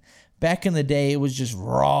outs, and back in the day it was just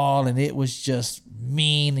raw and it was just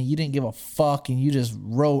mean and you didn't give a fuck and you just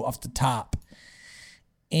wrote off the top.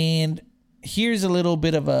 And here's a little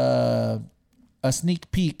bit of a sneak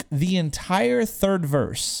peek. The entire third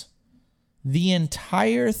verse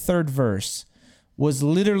was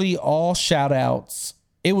literally all shout outs.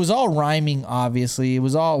 It was all rhyming, obviously. It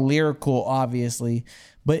was all lyrical, obviously.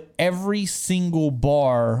 But every single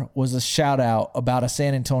bar was a shout out about a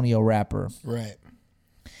San Antonio rapper. right.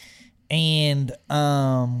 And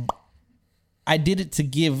I did it to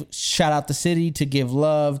give shout out the city, to give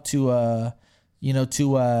love to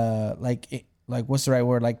like what's the right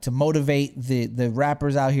word? Like to motivate the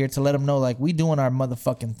rappers out here, to let them know like we doing our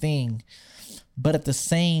motherfucking thing. But at the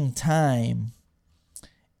same time,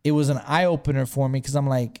 it was an eye opener for me because I'm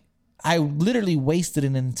like, I literally wasted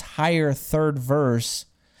an entire third verse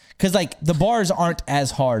because like the bars aren't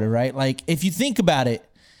as hard, right? Like if you think about it,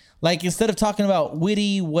 like instead of talking about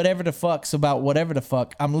witty whatever the fucks about whatever the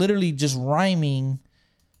fuck, I'm literally just rhyming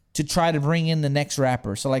to try to bring in the next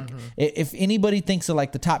rapper. So like if anybody thinks of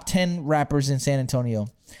like the top 10 rappers in San Antonio,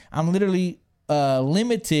 I'm literally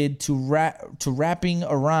limited to rapping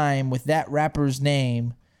a rhyme with that rapper's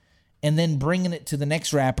name and then bringing it to the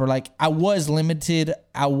next rapper. Like I was limited.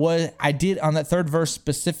 I did on that third verse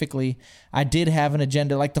specifically, I did have an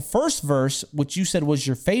agenda. Like the first verse, which you said was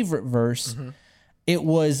your favorite verse, it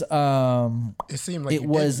was It seemed like it you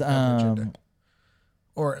was didn't have an agenda.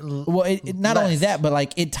 Or well, it not only that, but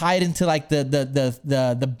like it tied into like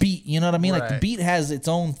the beat. You know what I mean? Like the Right. beat has its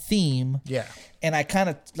own theme. Yeah. And I kind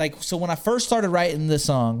of like, so when I first started writing this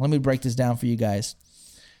song, let me break this down for you guys.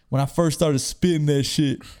 when I first started spitting that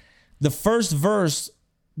shit. The first verse.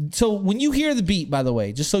 So when you hear the beat, by the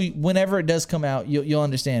way, just so whenever it does come out, you'll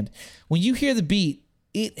understand. When you hear the beat,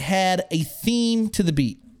 it had a theme to the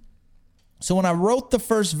beat. So when I wrote the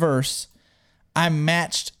first verse, I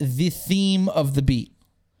matched the theme of the beat.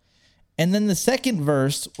 And then the second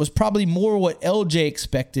verse was probably more what LJ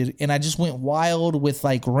expected. And I just went wild with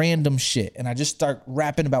like random shit. And I just start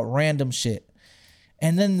rapping about random shit.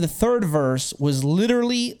 And then the third verse was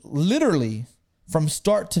literally from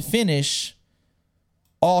start to finish,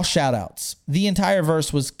 all shout outs. The entire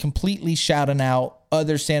verse was completely shouting out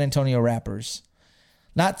other San Antonio rappers.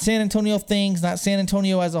 Not San Antonio things, not San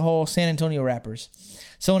Antonio as a whole, San Antonio rappers.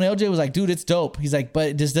 So when LJ was like, dude, it's dope. He's like, but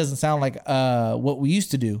it just doesn't sound like what we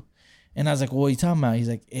used to do. And I was like, well, what are you talking about? He's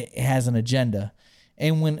like, it has an agenda.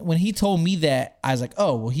 And when he told me that, I was like,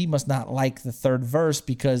 oh, well, he must not like the third verse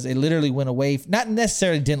because it literally went away. Not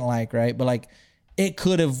necessarily didn't like, right? But like it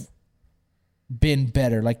could have been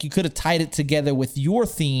better. Like you could have tied it together with your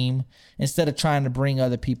theme instead of trying to bring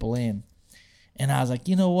other people in. And I was like,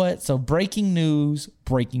 you know what? So breaking news.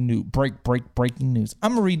 I'm going to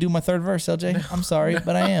redo my third verse, LJ. I'm sorry,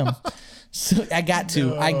 but I am. So I got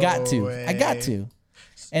to.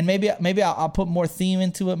 And maybe I'll put more theme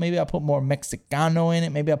into it. Maybe I'll put more Mexicano in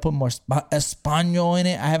it. Maybe I'll put more Espanol in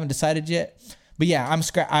it. I haven't decided yet. But yeah,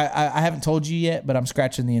 I haven't told you yet, but I'm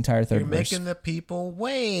scratching the entire third verse. You're making the people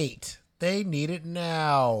wait. They need it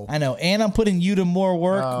now. I know. And I'm putting you to more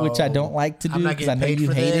work, which I don't like to do because I know you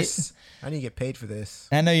hate it. I need to get paid for this.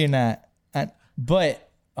 I know you're not.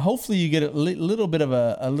 But hopefully you get a little bit of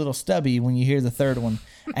a little stubby when you hear the third one.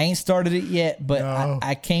 I ain't started it yet, but no.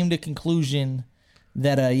 I came to conclusion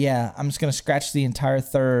that I'm just gonna scratch the entire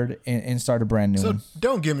third and start a brand new one. So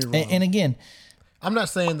don't get me wrong. And again, I'm not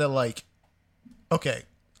saying that like, okay,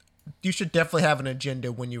 you should definitely have an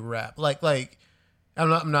agenda when you rap. Like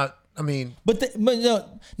I'm not. I mean, but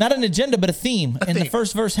no, not an agenda, but a theme. And the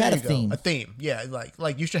first verse had a theme. A theme, yeah.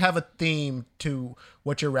 Like you should have a theme to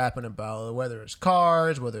what you're rapping about. Whether it's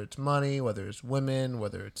cars, whether it's money, whether it's women,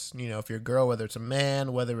 whether it's if you're a girl, whether it's a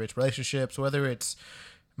man, whether it's relationships, whether it's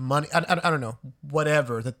money. I don't know.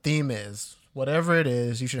 Whatever the theme is, whatever it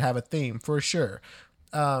is, you should have a theme for sure.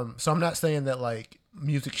 So I'm not saying that like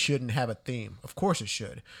music shouldn't have a theme. Of course it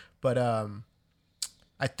should, but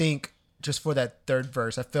I think. Just for that third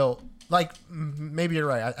verse, I felt like maybe you're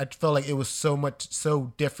right. I felt like it was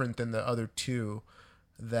so different than the other two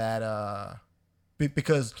that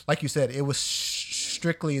because like you said, it was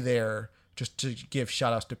strictly there just to give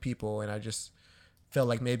shout outs to people, and I just felt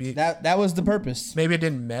like maybe that was the purpose. Maybe it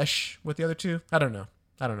didn't mesh with the other two. I don't know,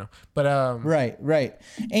 but right.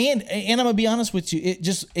 And I'm gonna be honest with you,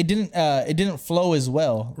 it didn't flow as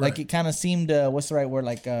well. Right. Like it kind of seemed what's the right word?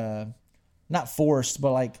 Like not forced,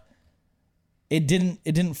 but like. It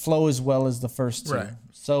didn't flow as well as the first two. Right.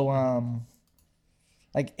 So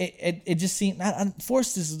like it just seemed not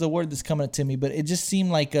forced is the word that's coming to me, but it just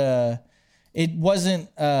seemed like it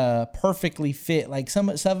wasn't perfectly fit. Like some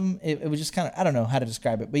of them it was just kind of I don't know how to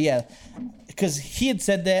describe it. But yeah, because he had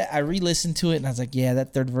said that, I re-listened to it and I was like, yeah,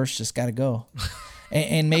 that third verse just gotta go.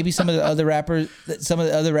 And maybe some of the other rappers,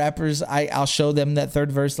 I'll show them that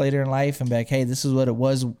third verse later in life and be like, hey, this is what it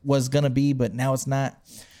was gonna be, but now it's not.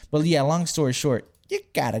 But yeah, long story short, you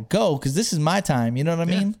gotta go because this is my time. You know what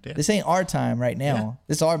I mean? Yeah. This ain't our time right now. Yeah.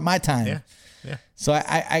 This is my time. Yeah. So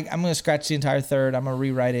I'm gonna scratch the entire third. I'm gonna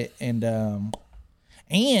rewrite it, and I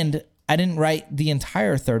didn't write the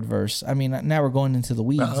entire third verse. I mean, now we're going into the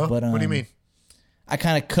weeds. Uh-oh. But what do you mean? I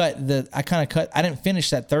kind of cut. I didn't finish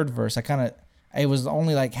that third verse. It was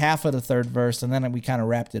only like half of the third verse, and then we kind of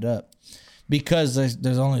wrapped it up because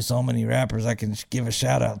there's only so many rappers I can give a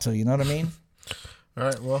shout out to. You know what I mean? All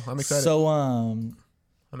right, well, I'm excited. So, I'm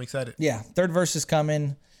excited. Yeah, third verse is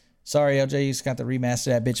coming. Sorry, LJ, you just got to remaster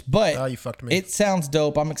that bitch. But you fucked me. It sounds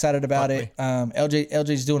dope. I'm excited about it.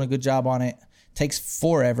 LJ's doing a good job on it. Takes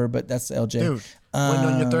forever, but that's LJ. Dude, waiting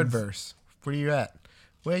on your third verse. Where you at?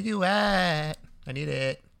 Where you at? I need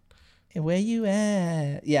it. Where you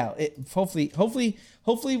at? Yeah,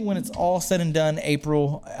 hopefully when it's all said and done,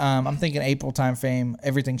 April. I'm thinking April time frame.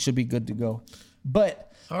 Everything should be good to go. But.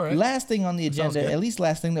 All right. Last thing on the agenda, at least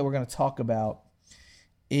last thing that we're going to talk about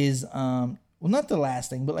is, well, not the last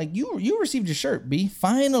thing, but like you received your shirt, B.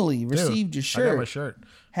 Finally received your shirt. I got my shirt.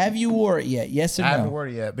 Have you wore it yet? Yes or no? I haven't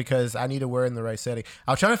worn it yet because I need to wear it in the right setting.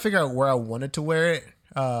 I was trying to figure out where I wanted to wear it.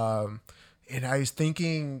 And I was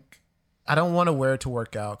thinking, I don't want to wear it to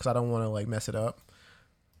work out because I don't want to like mess it up.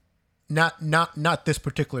 Not this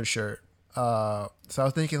particular shirt. So I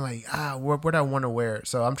was thinking like, where do I want to wear it?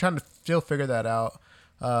 So I'm trying to still figure that out.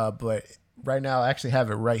 But right now. I actually have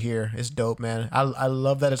it right here. It's dope, man. I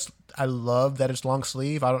love that it's long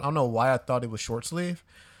sleeve. I don't know why I thought it was short sleeve.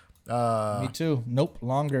 Me too. Nope,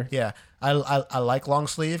 longer. Yeah, I like long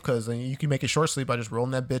sleeve because you can make it short sleeve by just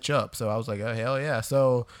rolling that bitch up. So I was like, oh hell yeah.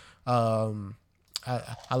 So I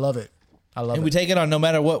love it. I love And it. we take it on no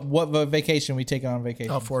matter what vacation we take it on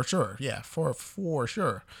vacation. Oh, for sure. Yeah, for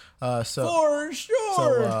sure. So For sure.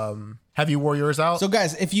 So have you wore yours out? So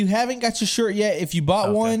guys, if you haven't got your shirt yet, if you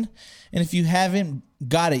bought one, and if you haven't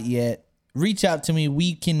got it yet, reach out to me.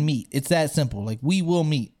 We can meet. It's that simple. Like, we will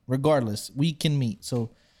meet regardless. We can meet.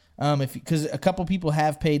 So because a couple people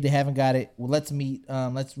have paid, they haven't got it. Well, let's meet.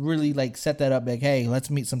 Let's really like set that up. Like, hey, let's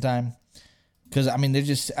meet sometime. Because I mean, they're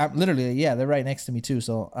just literally, yeah, they're right next to me too.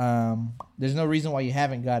 So there's no reason why you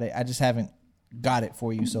haven't got it. I just haven't got it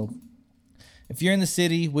for you. So if you're in the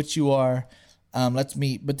city, which you are, let's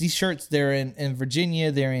meet. But these shirts, they're in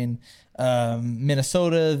Virginia, they're in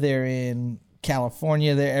Minnesota, they're in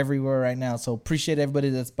California, they're everywhere right now. So appreciate everybody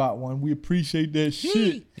that's bought one. We appreciate that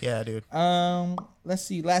shit. Yeah, dude. Let's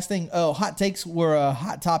see. Last thing. Oh, hot takes were a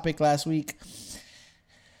hot topic last week.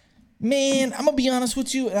 Man, I'm gonna be honest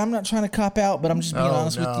with you, and I'm not trying to cop out, but I'm just being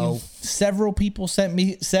honest with you. Several people sent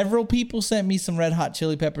me some Red Hot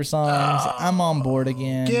Chili Pepper songs. I'm on board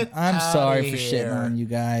again. I'm sorry for shitting on you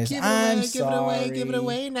guys. I'm sorry. Give it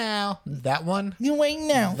away now. That one. You wait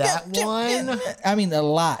now. That one. I mean, a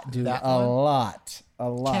lot, dude. That a one? lot.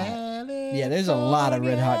 Yeah, there's a lot of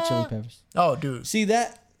Red Hot Chili Peppers. Oh, dude. See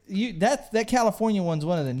that California one's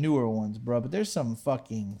one of the newer ones, bro. But there's some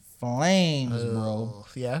fucking flames, bro.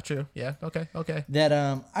 Yeah, true. Yeah. Okay. That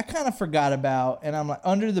I kind of forgot about, and I'm like,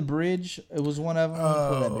 Under the Bridge. It was one of them.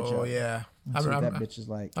 Pull that bitch Oh up. yeah. See what that bitch is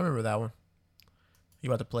like. I remember that one.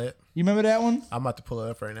 You about to play it? You remember that one? I'm about to pull it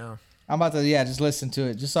up right now. I'm about to just listen to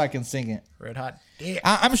it just so I can sing it. Red Hot. Damn.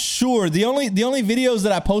 I'm sure the only videos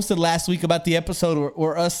that I posted last week about the episode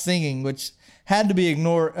were us singing, which had to be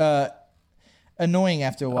annoying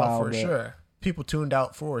after a while. Oh, for sure. People tuned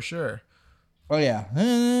out for sure. Oh yeah.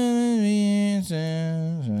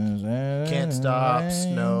 Can't Stop,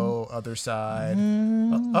 Snow, Other Side.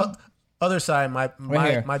 Other Side might be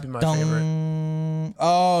my favorite.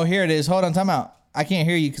 Oh, here it is. Hold on, time out. I can't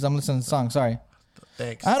hear you because I'm listening to the song. Sorry.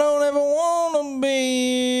 Thanks. I don't ever want to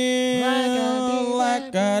be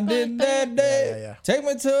like I did that day. Yeah. Take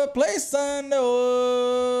me to a place I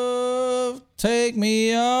know of. Take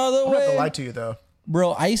me all the I'm way. not gonna lie to you though.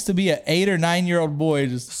 Bro, I used to be an 8 or 9 year old boy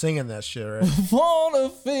just Singing that shit, right? wanna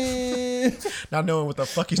feel. Not knowing what the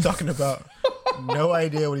fuck he's talking about. No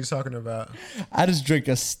idea what he's talking about. I just drink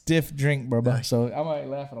a stiff drink, bro. So I might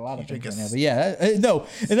laugh at a lot of things right now. But yeah, no.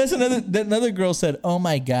 And that's another girl said, "Oh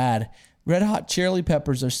my God, Red Hot Chili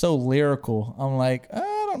Peppers are so lyrical." I'm like, I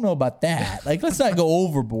don't know about that. Like, let's not go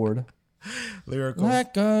overboard. Lyrical.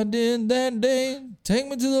 Like I did that day, take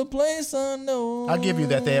me to the place I know. I'll give you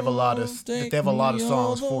that they have a lot of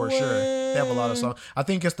songs for sure. They have a lot of songs. I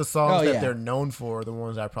think it's the songs that they're known for, the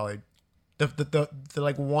ones that probably the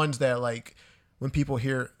like ones that like when people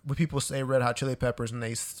say Red Hot Chili Peppers and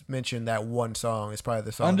they mention that one song, it's probably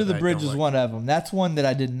the song. Under the Bridge is one of them. That's one that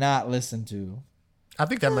I did not listen to. I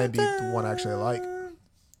think that might be the one I actually like.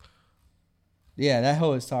 Yeah, that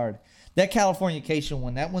hoe is hard. That Californication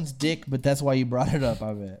one, that one's dick, but that's why you brought it up,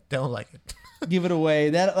 I bet. Don't like it. Give It Away.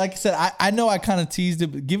 That, like I said, I know I kind of teased it,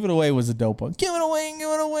 but Give It Away was a dope one. Give it away, give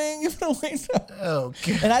it away, give it away. Oh,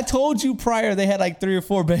 God. And I told you prior they had like 3 or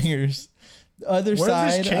 4 bangers. The other Where side.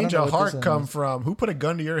 does this change of heart come is. from? Who put a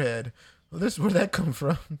gun to your head? Where'd that come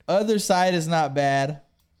from? Other Side is not bad.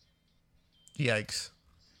 Yikes.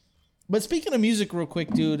 But speaking of music real quick,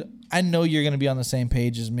 dude, I know you're going to be on the same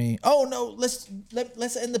page as me. Oh, no, let's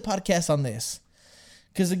end the podcast on this.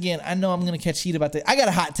 Because, again, I know I'm going to catch heat about this. I got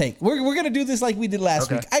a hot take. We're going to do this like we did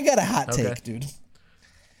last week. I got a hot take, dude.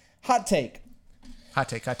 Hot take. Hot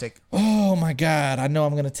take. Oh, my God. I know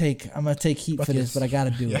I'm going to take heat for this, but I got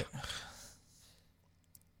to do it.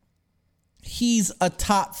 He's a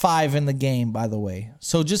top 5 in the game, by the way.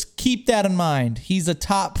 So just keep that in mind. He's a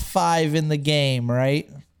top 5 in the game, right?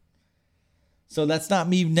 So that's not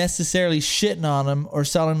me necessarily shitting on him or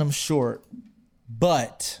selling him short.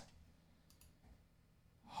 But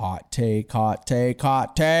hot take.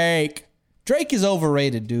 Drake is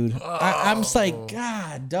overrated, dude. I'm just like,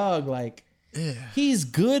 God, dog, like, he's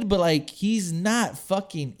good, but like, he's not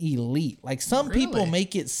fucking elite. Like, some people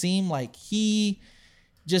make it seem like he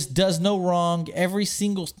just does no wrong. Every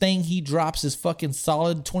single thing he drops is fucking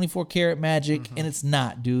solid 24 karat magic, and it's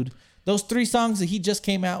not, dude. Those 3 songs that he just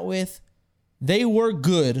came out with, they were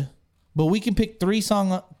good, but we can pick 3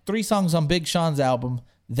 songs on Big Sean's album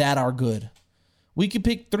that are good. We could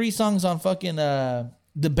pick 3 songs on fucking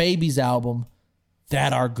the Baby's album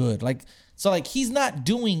that are good. Like, so like he's not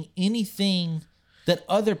doing anything that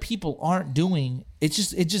other people aren't doing. It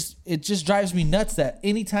just drives me nuts that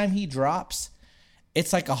anytime he drops,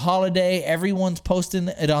 it's like a holiday. Everyone's posting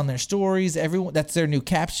it on their stories. Everyone, that's their new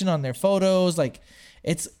caption on their photos. Like,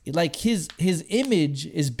 it's like his image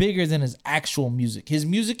is bigger than his actual music. His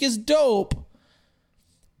music is dope,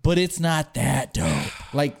 but it's not that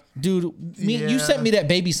dope. Like, dude, you sent me that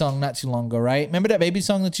Baby song not too long ago, right? Remember that Baby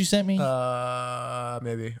song that you sent me?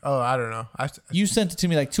 Maybe. Oh, I don't know. You sent it to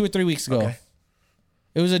me like 2 or 3 weeks ago. Okay.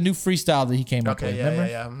 It was a new freestyle that he came up with. Yeah, remember?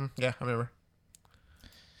 yeah. Yeah, I remember.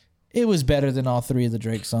 It was better than all 3 of the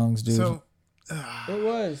Drake songs, dude. So, it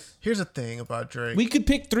was. here's the thing about Drake. We could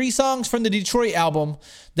pick 3 songs from the Detroit album,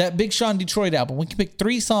 that Big Sean Detroit album. We could pick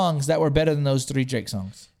 3 songs that were better than those 3 Drake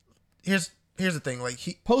songs. Here's the thing. Like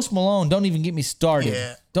Post Malone, don't even get me started.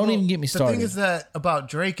 Yeah. Don't even get me started. The thing is that about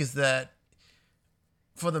Drake is that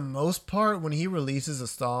for the most part, when he releases a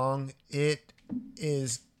song, it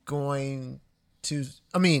is going to,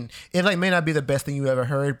 I mean, it like may not be the best thing you ever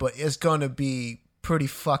heard, but it's going to be pretty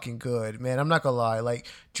fucking good, man. I'm not gonna lie. Like,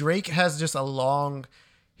 Drake has just a long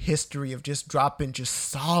history of just dropping just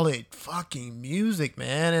solid fucking music,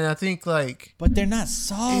 man. And I think like, but they're not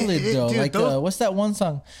solid though. Dude, like what's that one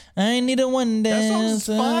song? I need a one dance. That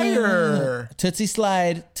song's fire. Tootsie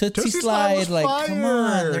Slide. Tootsie Slide. was Like, fire. come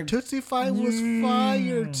on. Tootsie Slide was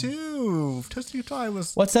fire too. Tootsie Slide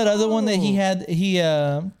was. What's that other one that he had? He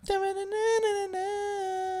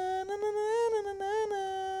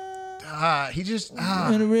just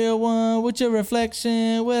In a real one with your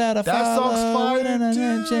reflection without a that song's fire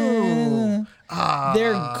too.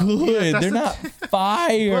 They're good. Yeah, they're not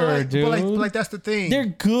fire, dude. But like that's the thing. They're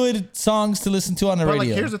good songs to listen to on the But radio.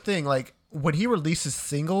 like, here's the thing. Like, when he releases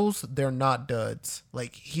singles, they're not duds.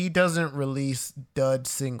 Like, he doesn't release dud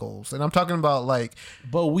singles, and I'm talking about like.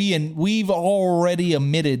 But we've already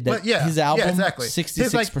admitted that his album, exactly.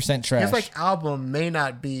 66% trash. His like album may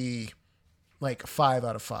not be like 5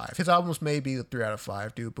 out of 5. His albums may be 3 out of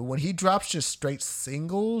 5, dude. But when he drops just straight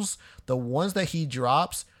singles, the ones that he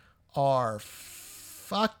drops are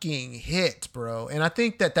fucking hits, bro. And I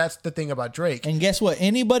think that that's the thing about Drake. And guess what?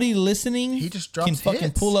 Anybody listening He just drops can fucking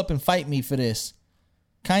hits. pull up and fight me for this.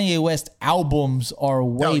 Kanye West albums are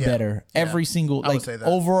way better. Yeah. Every single, I would like, say that.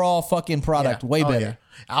 overall fucking product, way better.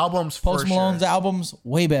 Albums for Post Malone's sure. albums,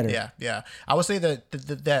 way better. Yeah. I would say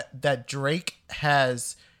that Drake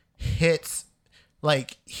has hits,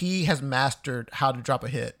 like, he has mastered how to drop a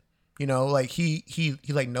hit. You know, like he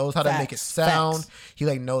like knows how to make it sound. He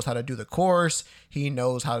like knows how to do the chorus. He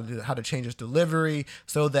knows how to change his delivery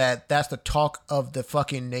so that that's the talk of the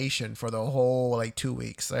fucking nation for the whole like 2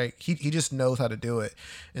 weeks. Like he just knows how to do it.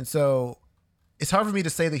 And so it's hard for me to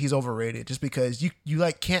say that he's overrated just because you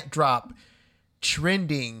like can't drop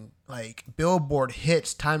trending like Billboard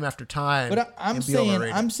hits time after time. But I'm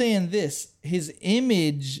saying this. His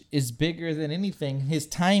image is bigger than anything. His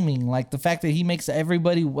timing, like the fact that he makes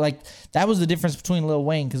everybody, like, that was the difference between Lil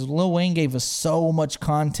Wayne, because Lil Wayne gave us so much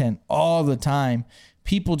content all the time.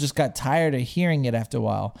 People just got tired of hearing it after a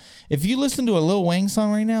while. If you listen to a Lil Wayne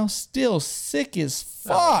song right now, still sick as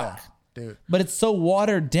fuck. Oh, yeah, dude. But it's so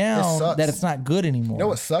watered down that it's not good anymore. You know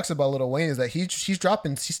what sucks about Lil Wayne is that he's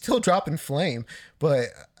still dropping Flame, but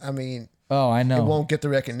I mean, oh, I know, it won't get the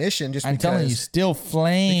recognition just I'm because, telling you, still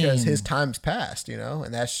Flame, because his time's passed, you know,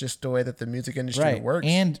 and that's just the way that the music industry works.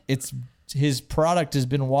 And his product has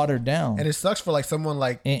been watered down, and it sucks for like someone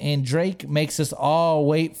like and Drake makes us all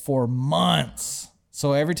wait for months.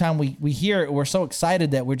 So every time we hear it, we're so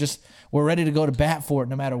excited that we're ready to go to bat for it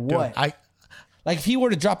no matter what. Dude, like if he were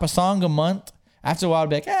to drop a song a month, after a while, I'd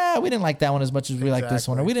be like, we didn't like that one as much as we like this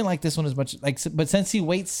one, or we didn't like this one as much. Like, but since he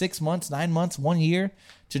waits 6 months, 9 months, 1 year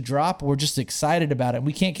to drop, we're just excited about it.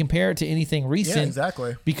 We can't compare it to anything recent, yeah,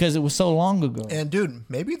 exactly, because it was so long ago. And dude,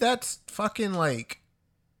 maybe that's fucking like,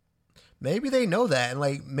 maybe they know that, and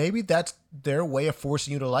like maybe that's their way of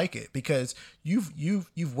forcing you to like it, because you've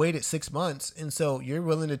waited 6 months, and so you're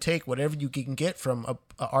willing to take whatever you can get from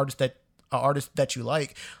a artist that you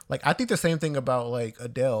like. Like, I think the same thing about like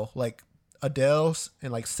Adele, like Adele's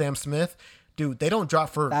and like Sam Smith, dude. They don't drop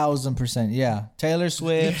for 1000%, yeah. Taylor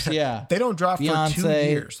Swift, yeah. They don't drop Beyonce. for 2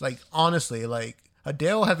 years. Like, honestly, like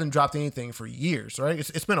Adele hasn't dropped anything for years, right?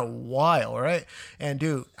 It's been a while, right? And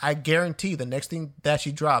dude, I guarantee the next thing that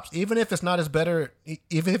she drops, even if it's not as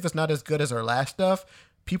good as her last stuff,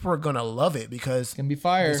 people are gonna love it because it's gonna be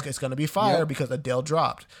fire. It's gonna be fire because Adele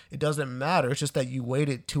dropped. It doesn't matter. It's just that you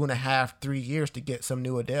waited 2.5, 3 years to get some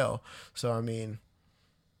new Adele. So I mean,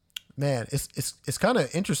 man, it's kind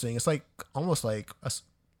of interesting. It's like almost like a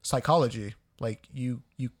psychology. Like you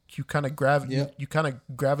kind of Yep. you kind of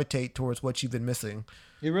gravitate towards what you've been missing.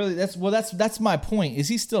 It really that's my point. Is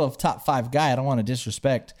he still a top 5 guy? I don't want to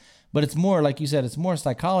disrespect, but it's more like you said. It's more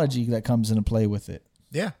psychology that comes into play with it.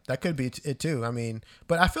 Yeah, that could be it too. I mean,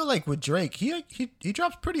 but I feel like with Drake, he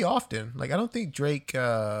drops pretty often. Like I don't think Drake.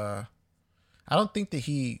 I don't think that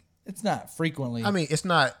he. It's not frequently. I mean, it's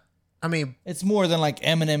not. I mean, it's more than like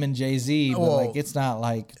Eminem and Jay-Z, but like it's not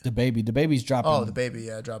like the baby. The baby's dropping. Oh, the baby,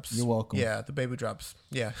 yeah, drops. You're welcome. Yeah, the baby drops.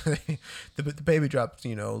 Yeah, the baby drops.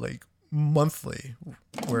 You know, like monthly,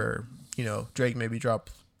 where Drake maybe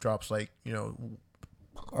drops like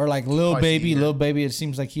or like Lil twice a Baby. year. Lil Baby. It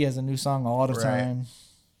seems like he has a new song all the Right. time.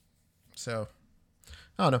 So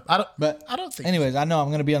I don't know. I don't think. Anyways, I know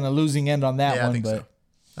I'm gonna be on the losing end on that Yeah, I one, think but so.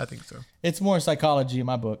 I think so. it's more psychology in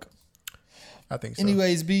my book. I think so.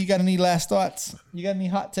 Anyways, B, you got any last thoughts? You got any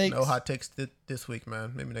hot takes? No hot takes this week,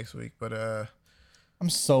 man. Maybe next week, but I'm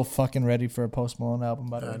so fucking ready for a Post Malone album,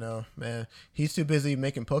 by the way. I know, man. He's too busy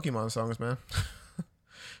making Pokemon songs, man.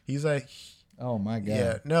 He's like, Oh my god.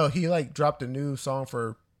 yeah, no, he like dropped a new song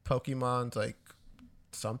for Pokemon's like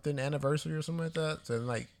something anniversary or something like that. So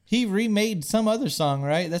like, He remade some other song,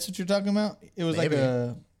 right? That's what you're talking about? It was Maybe.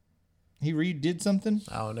 he redid something?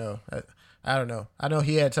 I don't know. I don't know. I know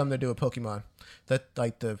he had something to do with Pokemon. That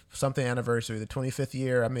like the something anniversary, the 25th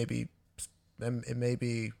year. It may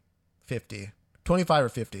be 50, 25 or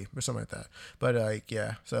 50 or something like that. But like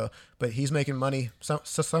yeah. So but he's making money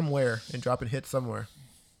somewhere and dropping hits somewhere.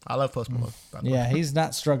 I love Post Malone. by the way. Yeah, he's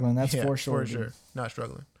not struggling. That's Yeah, for sure. For dude. sure. Not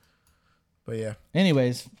struggling. But yeah.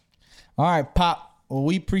 Anyways, all right, Pop. Well,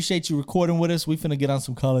 we appreciate you recording with us. We finna get on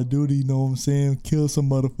some Call of Duty, you know what I'm saying? Kill some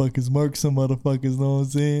motherfuckers, murk some motherfuckers, know what I'm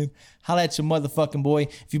saying? Holla at your motherfucking boy.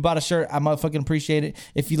 If you bought a shirt, I motherfucking appreciate it.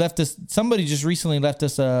 If you left us, somebody just recently left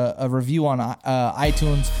us a review on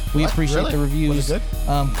iTunes. We What? appreciate Really? the reviews. Was it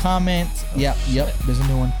good? Comment. Yep, there's a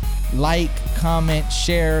new one. Like, comment,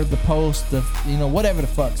 share the post, whatever the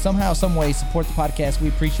fuck. Somehow, some way, support the podcast. We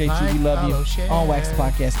appreciate you. We Like, love follow, you. share. On Wax the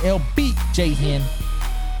Podcast. LB Hen.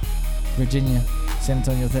 Virginia, San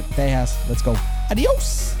Antonio, Tejas. Let's go.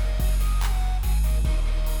 Adios.